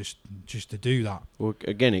you to just to do that. Well,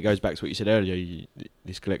 again, it goes back to what you said earlier.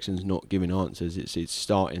 This collection's not giving answers; it's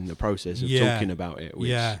starting the process of talking about it.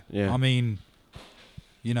 Which, I mean,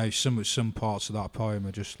 some parts of that poem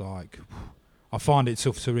are just like, I find it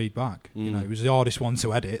tough to read back. It was the hardest one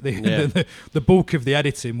to edit. The bulk of the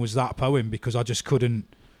editing was that poem because I just couldn't.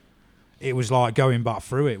 It was like going back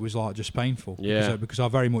through it was like just painful. Yeah. Because I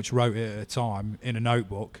very much wrote it at a time in a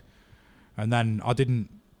notebook. And then I didn't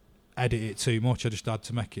edit it too much. I just had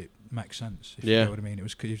to make it make sense. If you know what I mean. It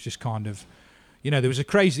was just kind of, there was a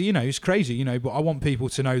crazy, it's crazy, but I want people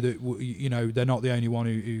to know that, they're not the only one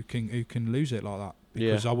who can lose it like that.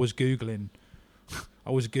 Because I was Googling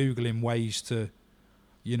ways to,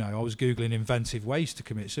 I was Googling inventive ways to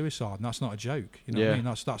commit suicide. And that's not a joke. You know what I mean?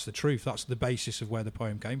 That's the truth. That's the basis of where the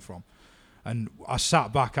poem came from. And I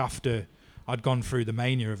sat back after I'd gone through the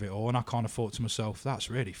mania of it all, and I kind of thought to myself, that's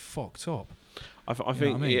really fucked up. I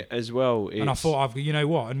think it as well. And I thought,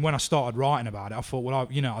 and when I started writing about it, I thought, well,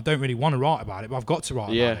 I don't really want to write about it, but I've got to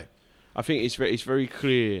write about it. I think it's very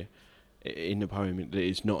clear in the poem that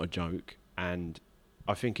it's not a joke, and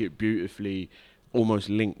I think it beautifully almost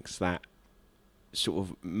links that sort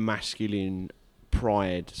of masculine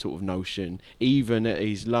pride sort of notion, even at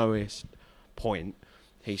his lowest point.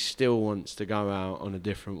 he still wants to go out on a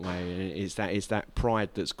different way, and it's that pride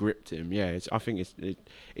that's gripped him. Yeah, I think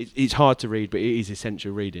it's hard to read, but it is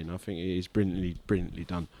essential reading. I think it is brilliantly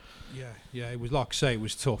done. Yeah. It was, like I say, it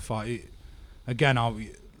was tough. Like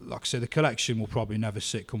I say, the collection will probably never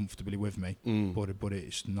sit comfortably with me, but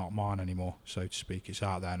it's not mine anymore, so to speak. It's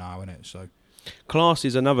out there now, isn't it? So, class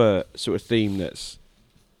is another sort of theme that's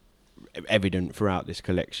evident throughout this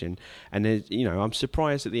collection, and I'm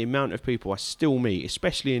surprised at the amount of people I still meet,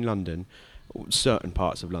 especially in London, certain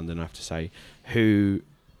parts of London, I have to say, who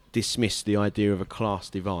dismiss the idea of a class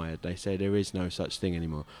divide. They say there is no such thing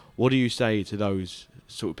anymore. What do you say to those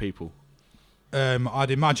sort of people?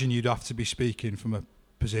 I'd imagine you'd have to be speaking from a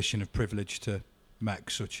position of privilege to make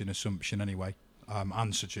such an assumption anyway,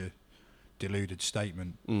 and such a deluded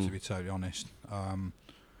statement, to be totally honest.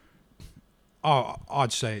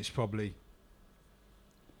 I'd say it's probably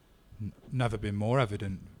never been more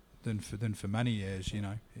evident than for many years.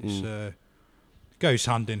 It's goes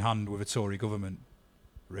hand in hand with a Tory government,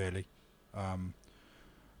 really, and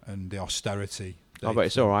the austerity. But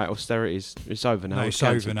it's all right. Austerity's it's over now. No, it's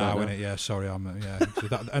over now, isn't it? Yeah, sorry, so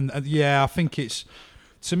that, and I think it's,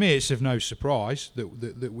 to me, it's of no surprise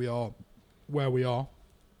that we are where we are,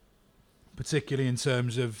 particularly in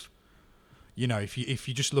terms of, if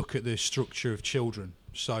you just look at the structure of children.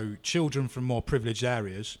 So children from more privileged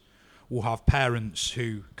areas will have parents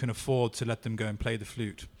who can afford to let them go and play the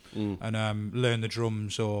flute and learn the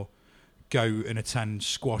drums, or go and attend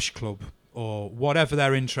squash club, or whatever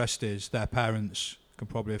their interest is. Their parents can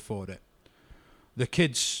probably afford it. The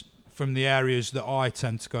kids from the areas that I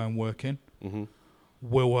tend to go and work in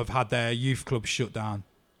will have had their youth clubs shut down,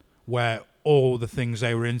 where all the things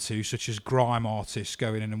they were into, such as grime artists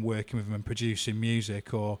going in and working with them and producing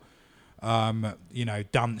music, or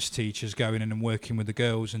dance teachers going in and working with the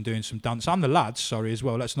girls and doing some dance, and the lads, as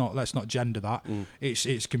well. Let's not gender that.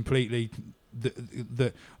 It's completely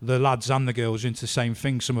the lads and the girls into the same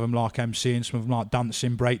thing. Some of them like MCing, some of them like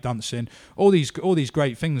dancing, break dancing. All these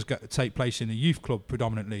great things take place in the youth club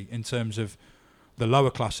predominantly, in terms of the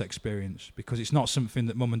lower class experience, because it's not something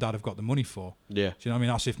that mum and dad have got the money for. Yeah. Do you know what I mean?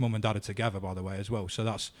 That's if mum and dad are together, by the way, as well. So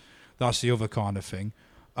that's the other kind of thing.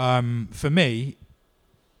 For me,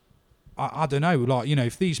 I don't know,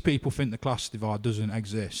 if these people think the class divide doesn't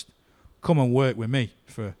exist, come work with me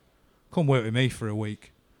for a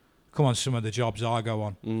week. Come on some of the jobs I go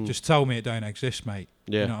on. Just tell me it don't exist, mate.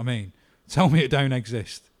 Yeah. You know what I mean? Tell me it don't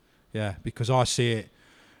exist. Yeah, because I see it.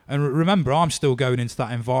 And remember, I'm still going into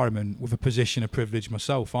that environment with a position of privilege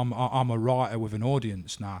myself. I'm a writer with an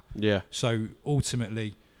audience now. Yeah. So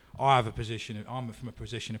ultimately, I'm from a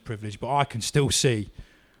position of privilege, but I can still see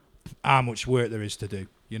how much work there is to do.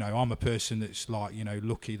 I'm a person that's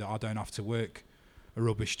lucky that I don't have to work a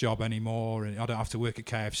rubbish job anymore, and I don't have to work at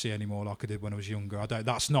KFC anymore like I did when I was younger.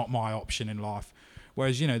 That's not my option in life.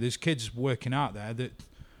 Whereas there's kids working out there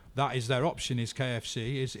that is their option, is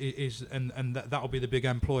KFC, and that'll be the big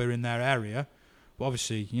employer in their area. But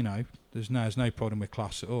obviously, there's no problem with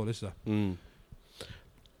class at all, is there?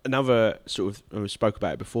 Another sort of, I spoke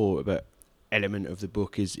about it before, but element of the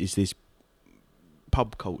book is this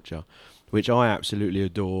pub culture, which I absolutely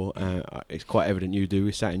adore. It's quite evident you do.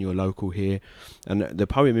 We sat in your local here, and the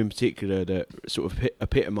poem in particular that sort of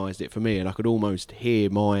epitomised it for me, and I could almost hear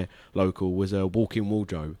my local, was a walk-in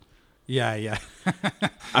wardrobe. Yeah.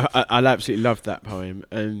 I absolutely loved that poem.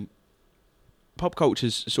 And pop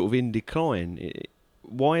culture's sort of in decline.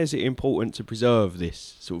 Why is it important to preserve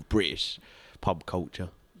this sort of British pub culture?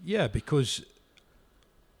 Yeah, because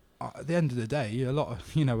at the end of the day, a lot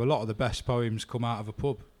of the best poems come out of a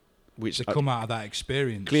pub. Which they come out of that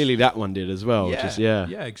experience. Clearly that one did as well. Yeah,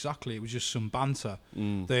 exactly. It was just some banter.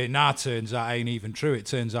 That it now turns out ain't even true. It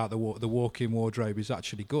turns out the walk-in wardrobe is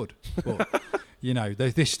actually good. But,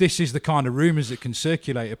 this is the kind of rumours that can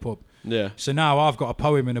circulate a pub. Yeah. So now I've got a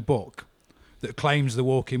poem in a book that claims the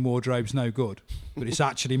walk-in wardrobe's no good, but it's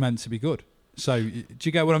actually meant to be good. So do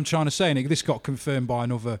you get what I'm trying to say? And this got confirmed by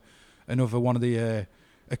another one of the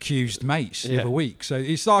accused mates the other week. So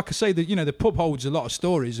it's like I say, that the pub holds a lot of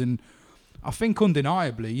stories, and I think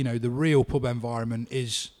undeniably, the real pub environment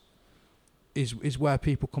is where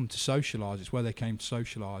people come to socialise. It's where they came to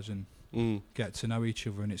socialise and get to know each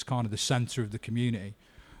other, and it's kind of the centre of the community.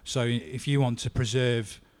 So if you want to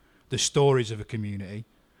preserve the stories of a community,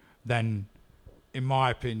 then in my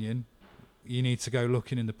opinion, you need to go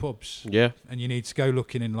looking in the pubs. Yeah. And you need to go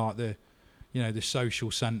looking in like the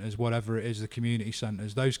social centres, whatever it is, the community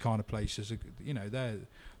centres, those kind of places.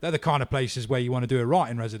 They're the kind of places where you want to do a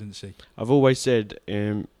writing residency. I've always said,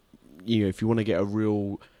 if you want to get a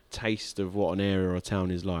real taste of what an area or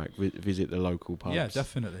town is like, visit the local pubs. Yeah,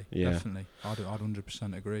 definitely. Yeah. Definitely. I'd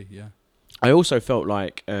 100% agree, yeah. I also felt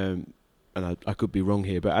like, and I could be wrong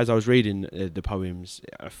here, but as I was reading the poems,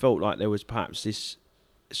 I felt like there was perhaps this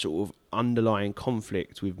sort of underlying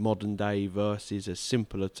conflict with modern day versus a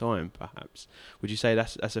simpler time, perhaps. Would you say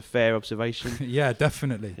that's a fair observation? Yeah,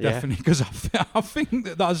 definitely, Yeah. definitely. Because I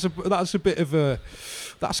think that's a bit of a,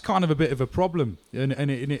 that's kind of a bit of a problem.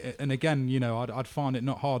 And again, you know, I'd find it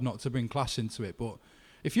not hard not to bring class into it, but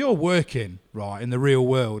if you're working right in the real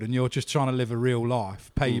world and you're just trying to live a real life,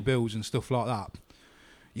 pay your bills and stuff like that,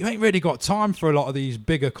 you ain't really got time for a lot of these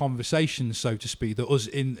bigger conversations, so to speak, that us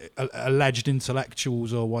alleged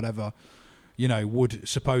intellectuals or whatever, you know, would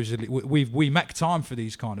supposedly we make time for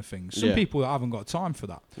these kind of things. Some people haven't got time for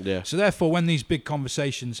that. Yeah. So therefore, when these big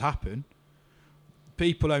conversations happen,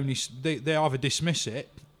 people only they either dismiss it,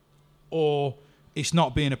 or it's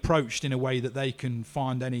not being approached in a way that they can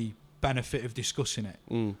find any benefit of discussing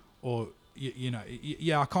it. Or you know,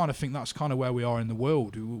 I kind of think that's kind of where we are in the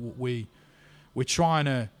world. We're trying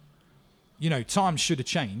to, you know, times should have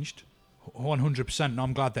changed 100%, and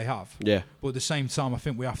I'm glad they have. Yeah. But at the same time, I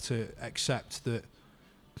think we have to accept that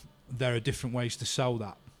there are different ways to sell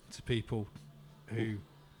that to people who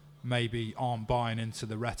maybe aren't buying into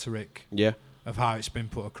the rhetoric of how it's been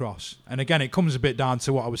put across. And again, it comes a bit down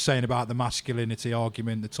to what I was saying about the masculinity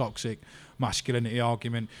argument, the toxic masculinity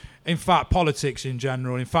argument. In fact, politics in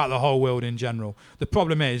general, in fact, the whole world in general. The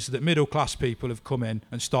problem is that middle-class people have come in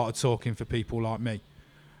and started talking for people like me,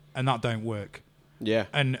 and that don't work. Yeah.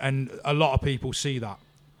 And a lot of people see that.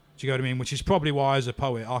 Do you know what I mean? Which is probably why, as a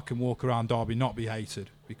poet, I can walk around Derby not be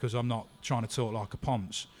hated, because I'm not trying to talk like a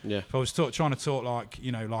ponce. Yeah. If I was trying to talk like,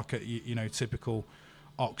 you know, like a, you know, typical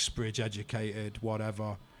Oxbridge educated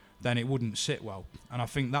whatever, then it wouldn't sit well. And I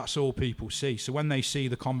think that's all people see. So when they see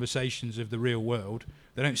the conversations of the real world,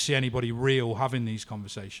 they don't see anybody real having these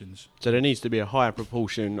conversations. So there needs to be a higher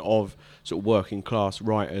proportion of sort of working class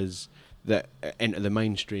writers that enter the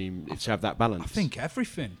mainstream to have that balance. I think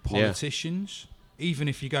everything. Politicians, even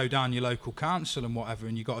if you go down your local council and whatever,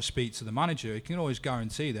 and you got to speak to the manager, you can always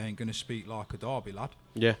guarantee they ain't going to speak like a Derby lad.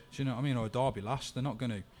 Yeah. Do you know what I mean? Or a Derby lass. They're not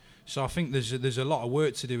going to. So I think there's a lot of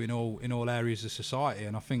work to do in all areas of society,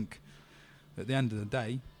 and I think at the end of the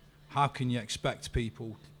day, how can you expect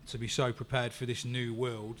people to be so prepared for this new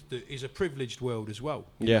world that is a privileged world as well?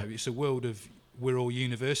 You know, it's a world of, we're all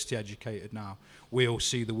university educated now. We all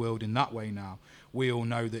see the world in that way now. We all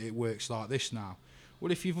know that it works like this now.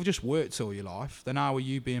 Well, if you've just worked all your life, then how are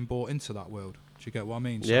you being brought into that world? Do you get what I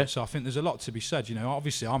mean? So I think there's a lot to be said. You know,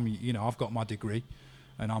 obviously I've got my degree,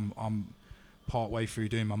 and I'm part way through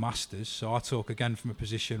doing my masters. So I talk again from a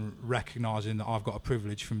position recognising that I've got a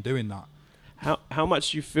privilege from doing that. How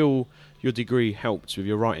much do you feel your degree helped with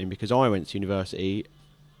your writing? Because I went to university,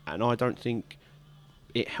 and I don't think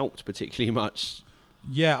it helped particularly much.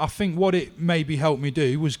 Yeah, I think what it maybe helped me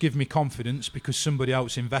do was give me confidence, because somebody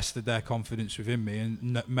else invested their confidence within me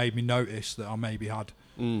and made me notice that I maybe had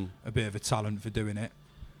a bit of a talent for doing it.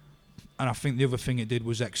 And I think the other thing it did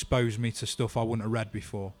was expose me to stuff I wouldn't have read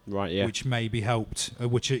before. Right, yeah. Which maybe helped,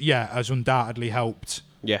 has undoubtedly helped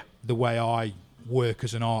the way I work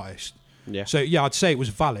as an artist. Yeah. So, yeah, I'd say it was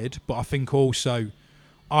valid, but I think also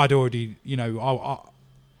I'd already, you know,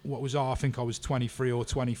 I think I was 23 or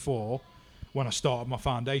 24 when I started my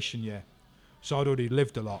foundation year. So I'd already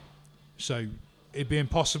lived a lot. So it'd be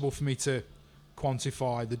impossible for me to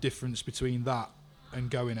quantify the difference between that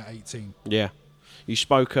and going at 18. Yeah. You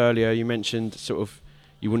spoke earlier, you mentioned sort of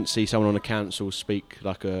you wouldn't see someone on the council speak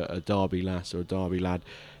like a Derby lass or a Derby lad.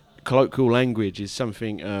 Colloquial language is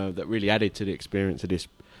something that really added to the experience of this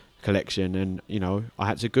collection, and you know, I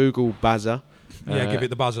had to Google Bazza. Give it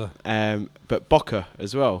the buzzer. But Bocker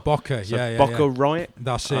as well. Bocker, so yeah. Bocker, right?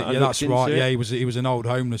 That's it. That's right. Yeah, he was an old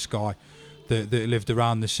homeless guy that lived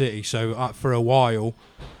around the city. So for a while,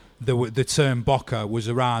 the term Bocker was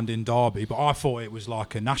around in Derby, but I thought it was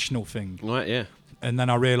like a national thing. Right. Yeah. And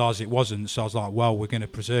then I realised it wasn't. So I was like, well, we're going to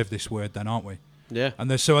preserve this word then, aren't we? Yeah.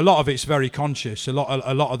 And so a lot of it's very conscious. A lot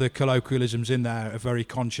of the colloquialisms in there are very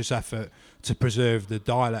conscious effort to preserve the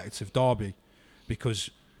dialect of Derby,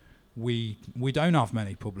 because we don't have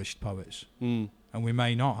many published poets, and we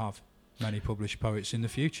may not have many published poets in the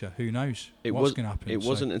future. Who knows what's going to happen? It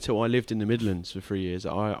wasn't until I lived in the Midlands for 3 years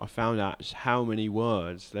that I found out how many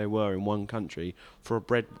words there were in one country for a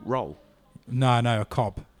bread roll. No, a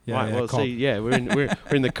cob. Yeah, right, well, cob. see, we're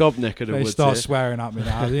in the cob neck of the they woods. Start swearing at me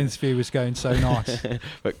now. The interview was going so nice.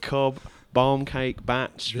 But cob, Balm cake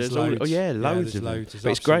batch. There's all, loads. oh yeah, There's loads of them. loads. There's But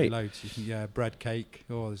it's great. Loads. Bread cake.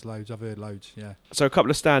 Oh, there's loads. I've heard loads. Yeah. So a couple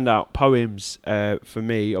of standout poems for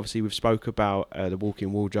me. Obviously, we've spoke about The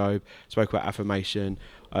Walking Wardrobe, spoke about Affirmation.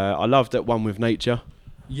 I love that one with nature.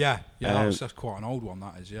 Yeah. That's quite an old one.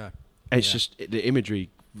 That is. Yeah. It's just the imagery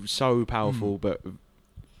so powerful, but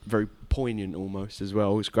very poignant almost as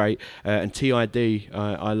well. It's great. And TID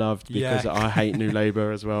I loved because I hate New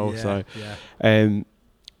Labour as well.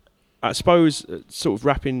 I suppose sort of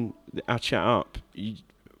wrapping our chat up,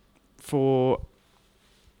 for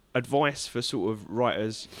advice for sort of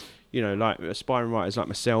writers, like aspiring writers like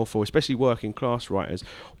myself, or especially working class writers,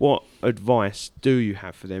 what advice do you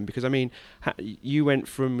have for them? Because I mean, you went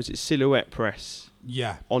from, was it Silhouette Press?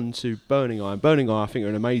 Yeah. Onto Burning Eye. Burning Eye, I think, are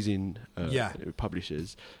an amazing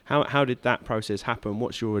publishers. How did that process happen?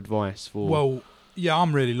 What's your advice for? Well, yeah,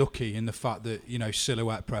 I'm really lucky in the fact that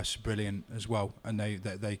Silhouette Press are brilliant as well, and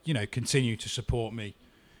they continue to support me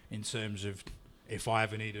in terms of if I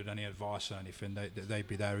ever needed any advice or anything, they'd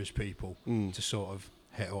be there as people to sort of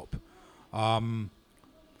hit up.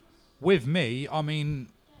 With me, I mean,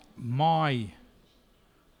 I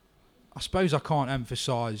suppose I can't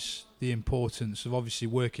emphasise the importance of obviously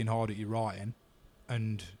working hard at your writing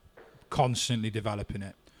and constantly developing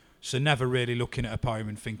it. So never really looking at a poem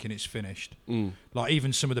and thinking it's finished. Like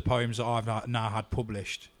even some of the poems that I've now had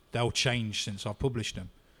published, they'll change since I've published them,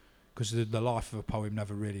 because the life of a poem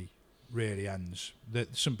never really ends.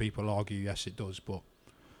 Some people argue yes it does, but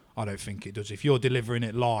I don't think it does. If you're delivering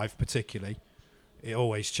it live particularly, it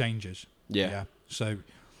always changes. Yeah. So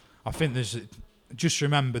I think just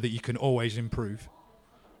remember that you can always improve.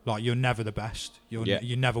 Like you're never the best.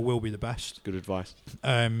 You never will be the best. Good advice.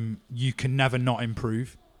 You can never not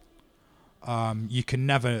improve. You can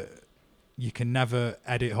never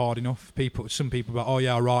edit hard enough. Some people are like, oh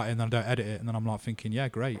yeah, I write it and then I don't edit it, and then I'm like thinking, yeah,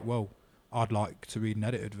 great. Well, I'd like to read an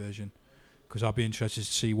edited version because I'd be interested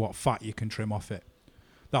to see what fat you can trim off it.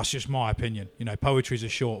 That's just my opinion. Poetry is a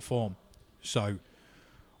short form, so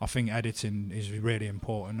I think editing is really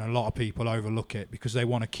important. A lot of people overlook it because they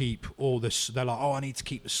want to keep all this. They're like, oh, I need to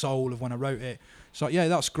keep the soul of when I wrote it. It's like, yeah,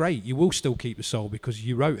 that's great. You will still keep the soul because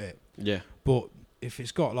you wrote it. Yeah. But if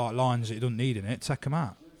it's got like lines that it doesn't need in it, take them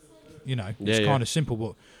out. It's kind of simple.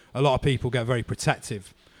 But a lot of people get very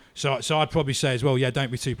protective. So I'd probably say as well, yeah,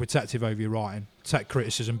 don't be too protective over your writing. Take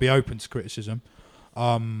criticism. Be open to criticism.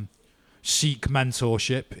 Seek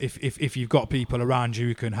mentorship if you've got people around you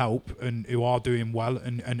who can help and who are doing well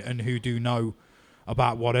and who do know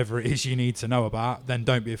about whatever it is you need to know about, then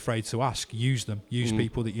don't be afraid to ask. Use them. Use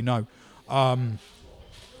people that you know.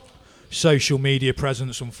 Social media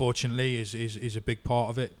presence, unfortunately, is a big part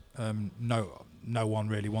of it. No one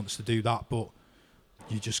really wants to do that, but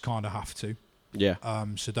you just kind of have to. Yeah.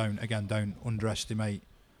 So don't underestimate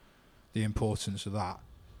the importance of that.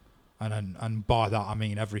 And by that I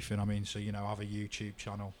mean everything. I mean, so have a YouTube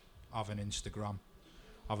channel, have an Instagram,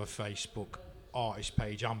 have a Facebook artist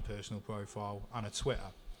page and personal profile, and a Twitter,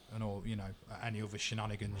 and all any other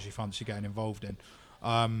shenanigans you fancy getting involved in.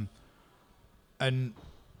 And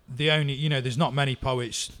the only there's not many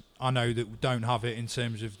poets I know that don't have it in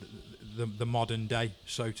terms of the modern day,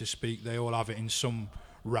 so to speak. They all have it in some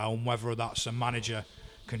realm, whether that's a manager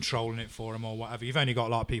controlling it for him or whatever. You've only got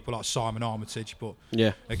like people like Simon Armitage, but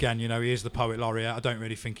again, he is the poet laureate. I don't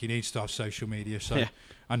really think he needs to have social media. So,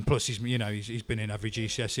 and plus he's been in every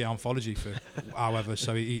GCSE anthology for however,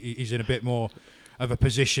 so he's in a bit more of a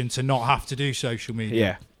position to not have to do social media.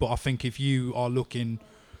 Yeah. But I think if you are looking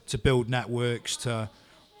to build networks, to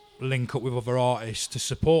link up with other artists, to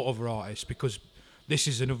support other artists, because this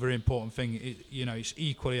is another important thing. It's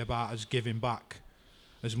equally about us giving back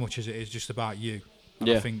as much as it is just about you. And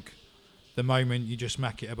I think the moment you just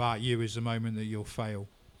make it about you is the moment that you'll fail,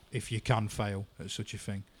 if you can fail at such a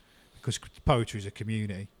thing. Because poetry is a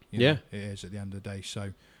community. It is at the end of the day.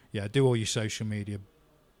 So, yeah, do all your social media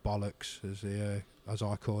bollocks, as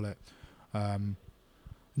I call it. And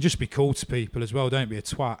just be cool to people as well. Don't be a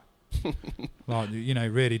twat. Like,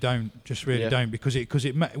 really don't. Just really don't. Because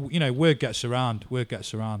word gets around. Word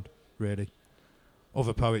gets around, really.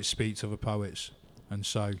 Other poets speak to other poets. And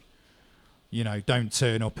so, don't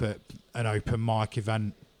turn up at an open mic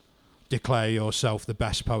event, declare yourself the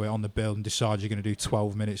best poet on the bill and decide you're going to do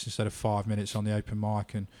 12 minutes instead of 5 minutes on the open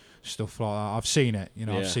mic and stuff like that. I've seen it,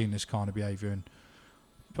 I've seen this kind of behaviour, and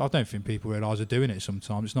I don't think people realise they're doing it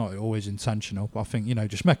sometimes. It's not always intentional, but I think,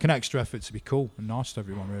 just make an extra effort to be cool and nice to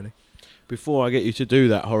everyone, really. Before I get you to do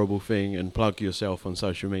that horrible thing and plug yourself on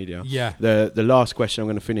social media, yeah, the last question I'm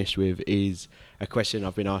going to finish with is a question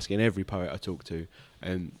I've been asking every poet I talk to,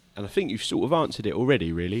 and I think you've sort of answered it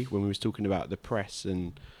already, really, when we was talking about the press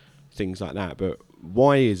and things like that. But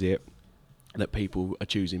why is it that people are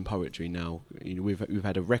choosing poetry now? You know, we've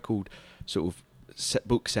had a record sort of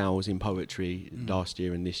book sales in poetry last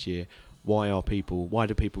year and this year. Why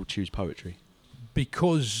do people choose poetry?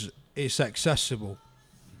 Because it's accessible.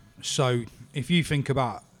 So if you think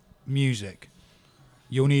about music,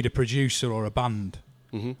 you'll need a producer or a band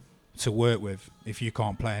to work with if you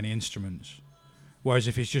can't play any instruments. Whereas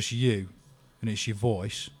if it's just you and it's your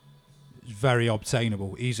voice, it's very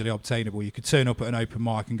obtainable, easily obtainable. You could turn up at an open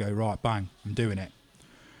mic and go, right, bang, I'm doing it.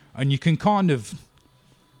 And you can kind of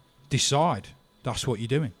decide that's what you're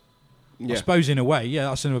doing. Yeah. I suppose in a way, yeah,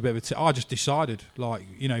 that's another bit of I just decided,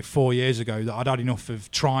 4 years ago that I'd had enough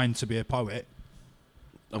of trying to be a poet.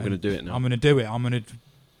 I'm going to do it now. I'm going to do it. I'm going to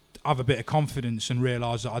have a bit of confidence and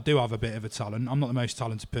realise that I do have a bit of a talent. I'm not the most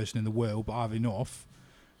talented person in the world, but I have enough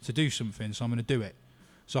to do something, so I'm going to do it.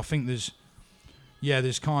 So I think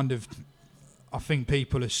I think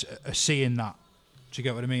people are seeing that. Do you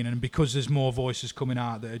get what I mean? And because there's more voices coming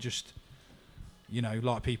out that are just,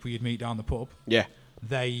 like people you'd meet down the pub. Yeah.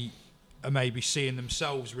 They are maybe seeing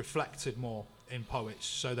themselves reflected more in poets,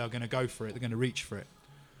 so they're going to go for it. They're going to reach for it.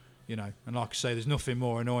 And like I say, there's nothing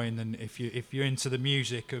more annoying than if you're into the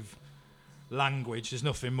music of language, there's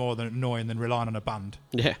nothing more than annoying than relying on a band.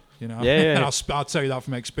 Yeah. Yeah. And I'll tell you that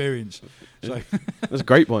from experience. So that's a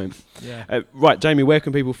great point. Yeah. Right, Jamie, where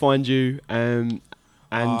can people find you? And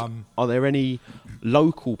are there any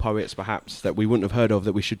local poets perhaps that we wouldn't have heard of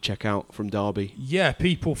that we should check out from Derby? Yeah,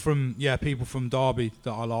 people from Derby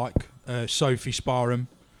that I like. Sophie Sparham,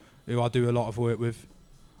 who I do a lot of work with.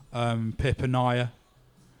 Pip Anaya.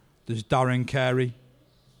 There's Darren Carey,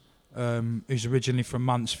 who's originally from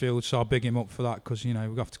Mansfield, so I'll big him up for that because, we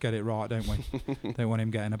have to get it right, don't we? Don't want him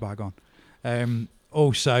getting a bag on.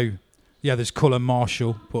 Also, there's Cullen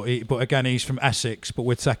Marshall, but again, he's from Essex, but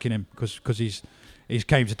we're taking him because he's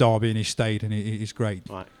came to Derby and he's stayed and he's great.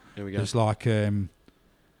 Right, here we go. There's do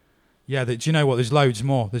you know what? There's loads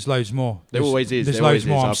more. There always is. There's loads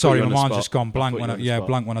more. I'm sorry, my mind's just gone blank when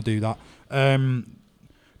I do that.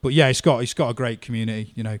 But yeah, it's got a great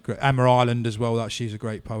community. Emma Ireland as well. She's a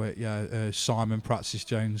great poet. Yeah, Simon Praxis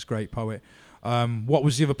Jones, great poet. What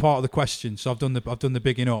was the other part of the question? So I've done the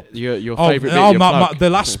bigging up. Your favourite bit. The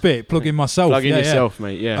last bit, plugging myself. Plugging yourself,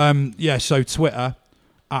 mate. Yeah. So Twitter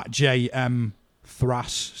 @JM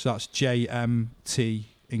Thras. So that's JMT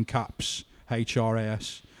in caps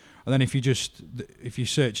HRAS. And then if you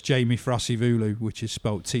search Jamie Thrasivulu, which is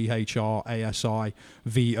spelled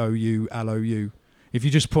THRASIVOULOU. If you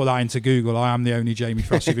just put that into Google, I am the only Jamie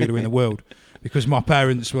Thrasivulu in the world, because my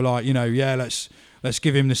parents were like, let's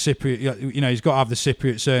give him the Cypriot. He's got to have the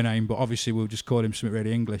Cypriot surname, but obviously we'll just call him something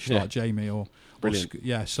really English, like Jamie or.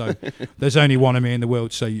 Brilliant. So there's only one of me in the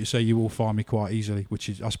world, so you will find me quite easily, which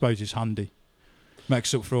is, I suppose, is handy.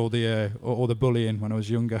 Makes up for all the bullying when I was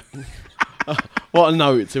younger. What a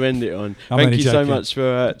note to end it on. Thank you so much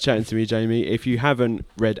for chatting to me, Jamie. If you haven't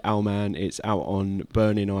read Owlman, it's out on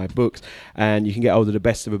Burning Eye Books, and you can get hold of The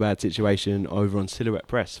Best of a Bad Situation over on Silhouette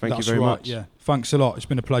Press. Thank you very much. Yeah, thanks a lot. It's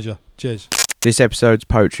been a pleasure. Cheers. This episode's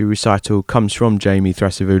poetry recital comes from Jamie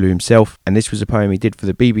Thrasivulu himself, and this was a poem he did for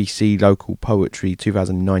the BBC Local Poetry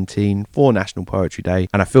 2019 for National Poetry Day,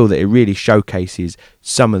 and I feel that it really showcases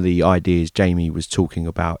some of the ideas Jamie was talking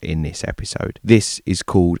about in this episode. This is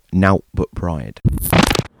called Nout But Pride.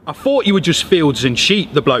 I thought you were just fields and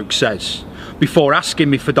sheep, the bloke says, before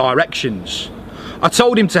asking me for directions. I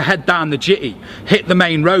told him to head down the jitty, hit the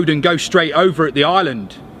main road and go straight over at the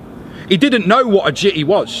island. He didn't know what a jitty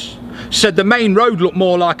was. Said the main road looked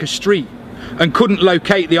more like a street and couldn't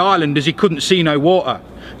locate the island as he couldn't see no water,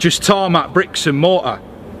 just tarmac bricks and mortar.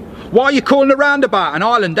 Why are you calling a roundabout an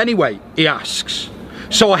island anyway, he asks.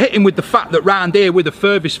 So I hit him with the fact that round here we're the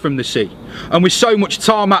furthest from the sea, and with so much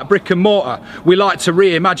tarmac brick and mortar we like to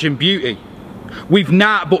reimagine beauty. We've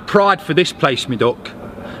nowt but pride for this place, me duck.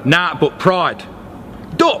 Nowt but pride.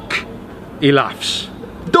 Duck, he laughs.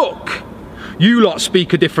 Duck. You lot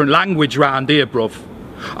speak a different language round here, bruv.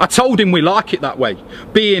 I told him we like it that way,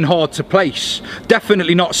 being hard to place.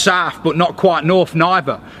 Definitely not south, but not quite north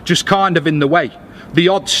neither, just kind of in the way. The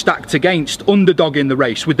odds stacked against, underdog in the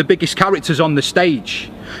race, with the biggest characters on the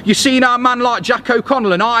stage. You seen our man like Jack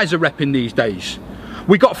O'Connell and Eyes are repping these days.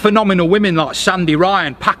 We got phenomenal women like Sandy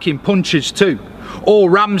Ryan packing punches too, all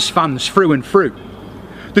Rams fans through and through.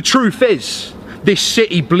 The truth is, this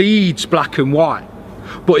city bleeds black and white,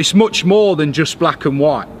 but it's much more than just black and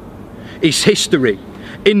white. It's history,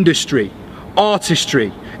 industry,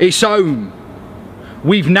 artistry, its home.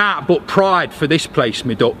 We've nowt but pride for this place,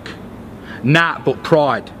 me duck. Nowt but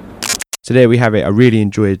pride. So there we have it. I really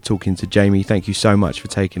enjoyed talking to Jamie. Thank you so much for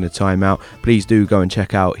taking the time out. Please do go and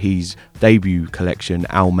check out his debut collection,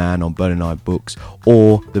 Owlman, on Burning Eye Books,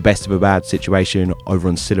 or The Best of a Bad Situation over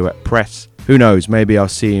on Silhouette Press. Who knows, maybe I'll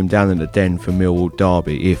see him down in the Den for Millwall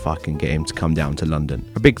Derby if I can get him to come down to London.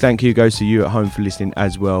 A big thank you goes to you at home for listening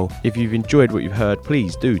as well. If you've enjoyed what you've heard,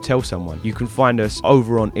 please do tell someone. You can find us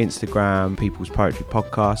over on Instagram, People's Poetry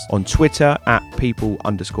Podcast, on Twitter at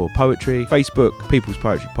people_poetry, Facebook, People's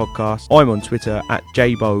Poetry Podcast. I'm on Twitter at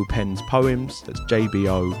JBO Pens Poems, that's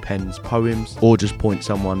JBO Pens Poems, or just point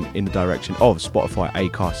someone in the direction of Spotify,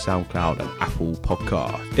 Acast, SoundCloud and Apple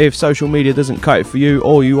Podcast. If social media doesn't cut it for you,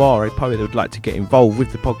 or you are a poet that would like to get involved with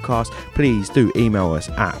the podcast, please do email us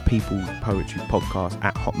at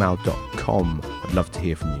peoplepoetrypodcast@hotmail.com. I'd love to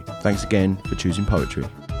hear from you. Thanks again for choosing poetry.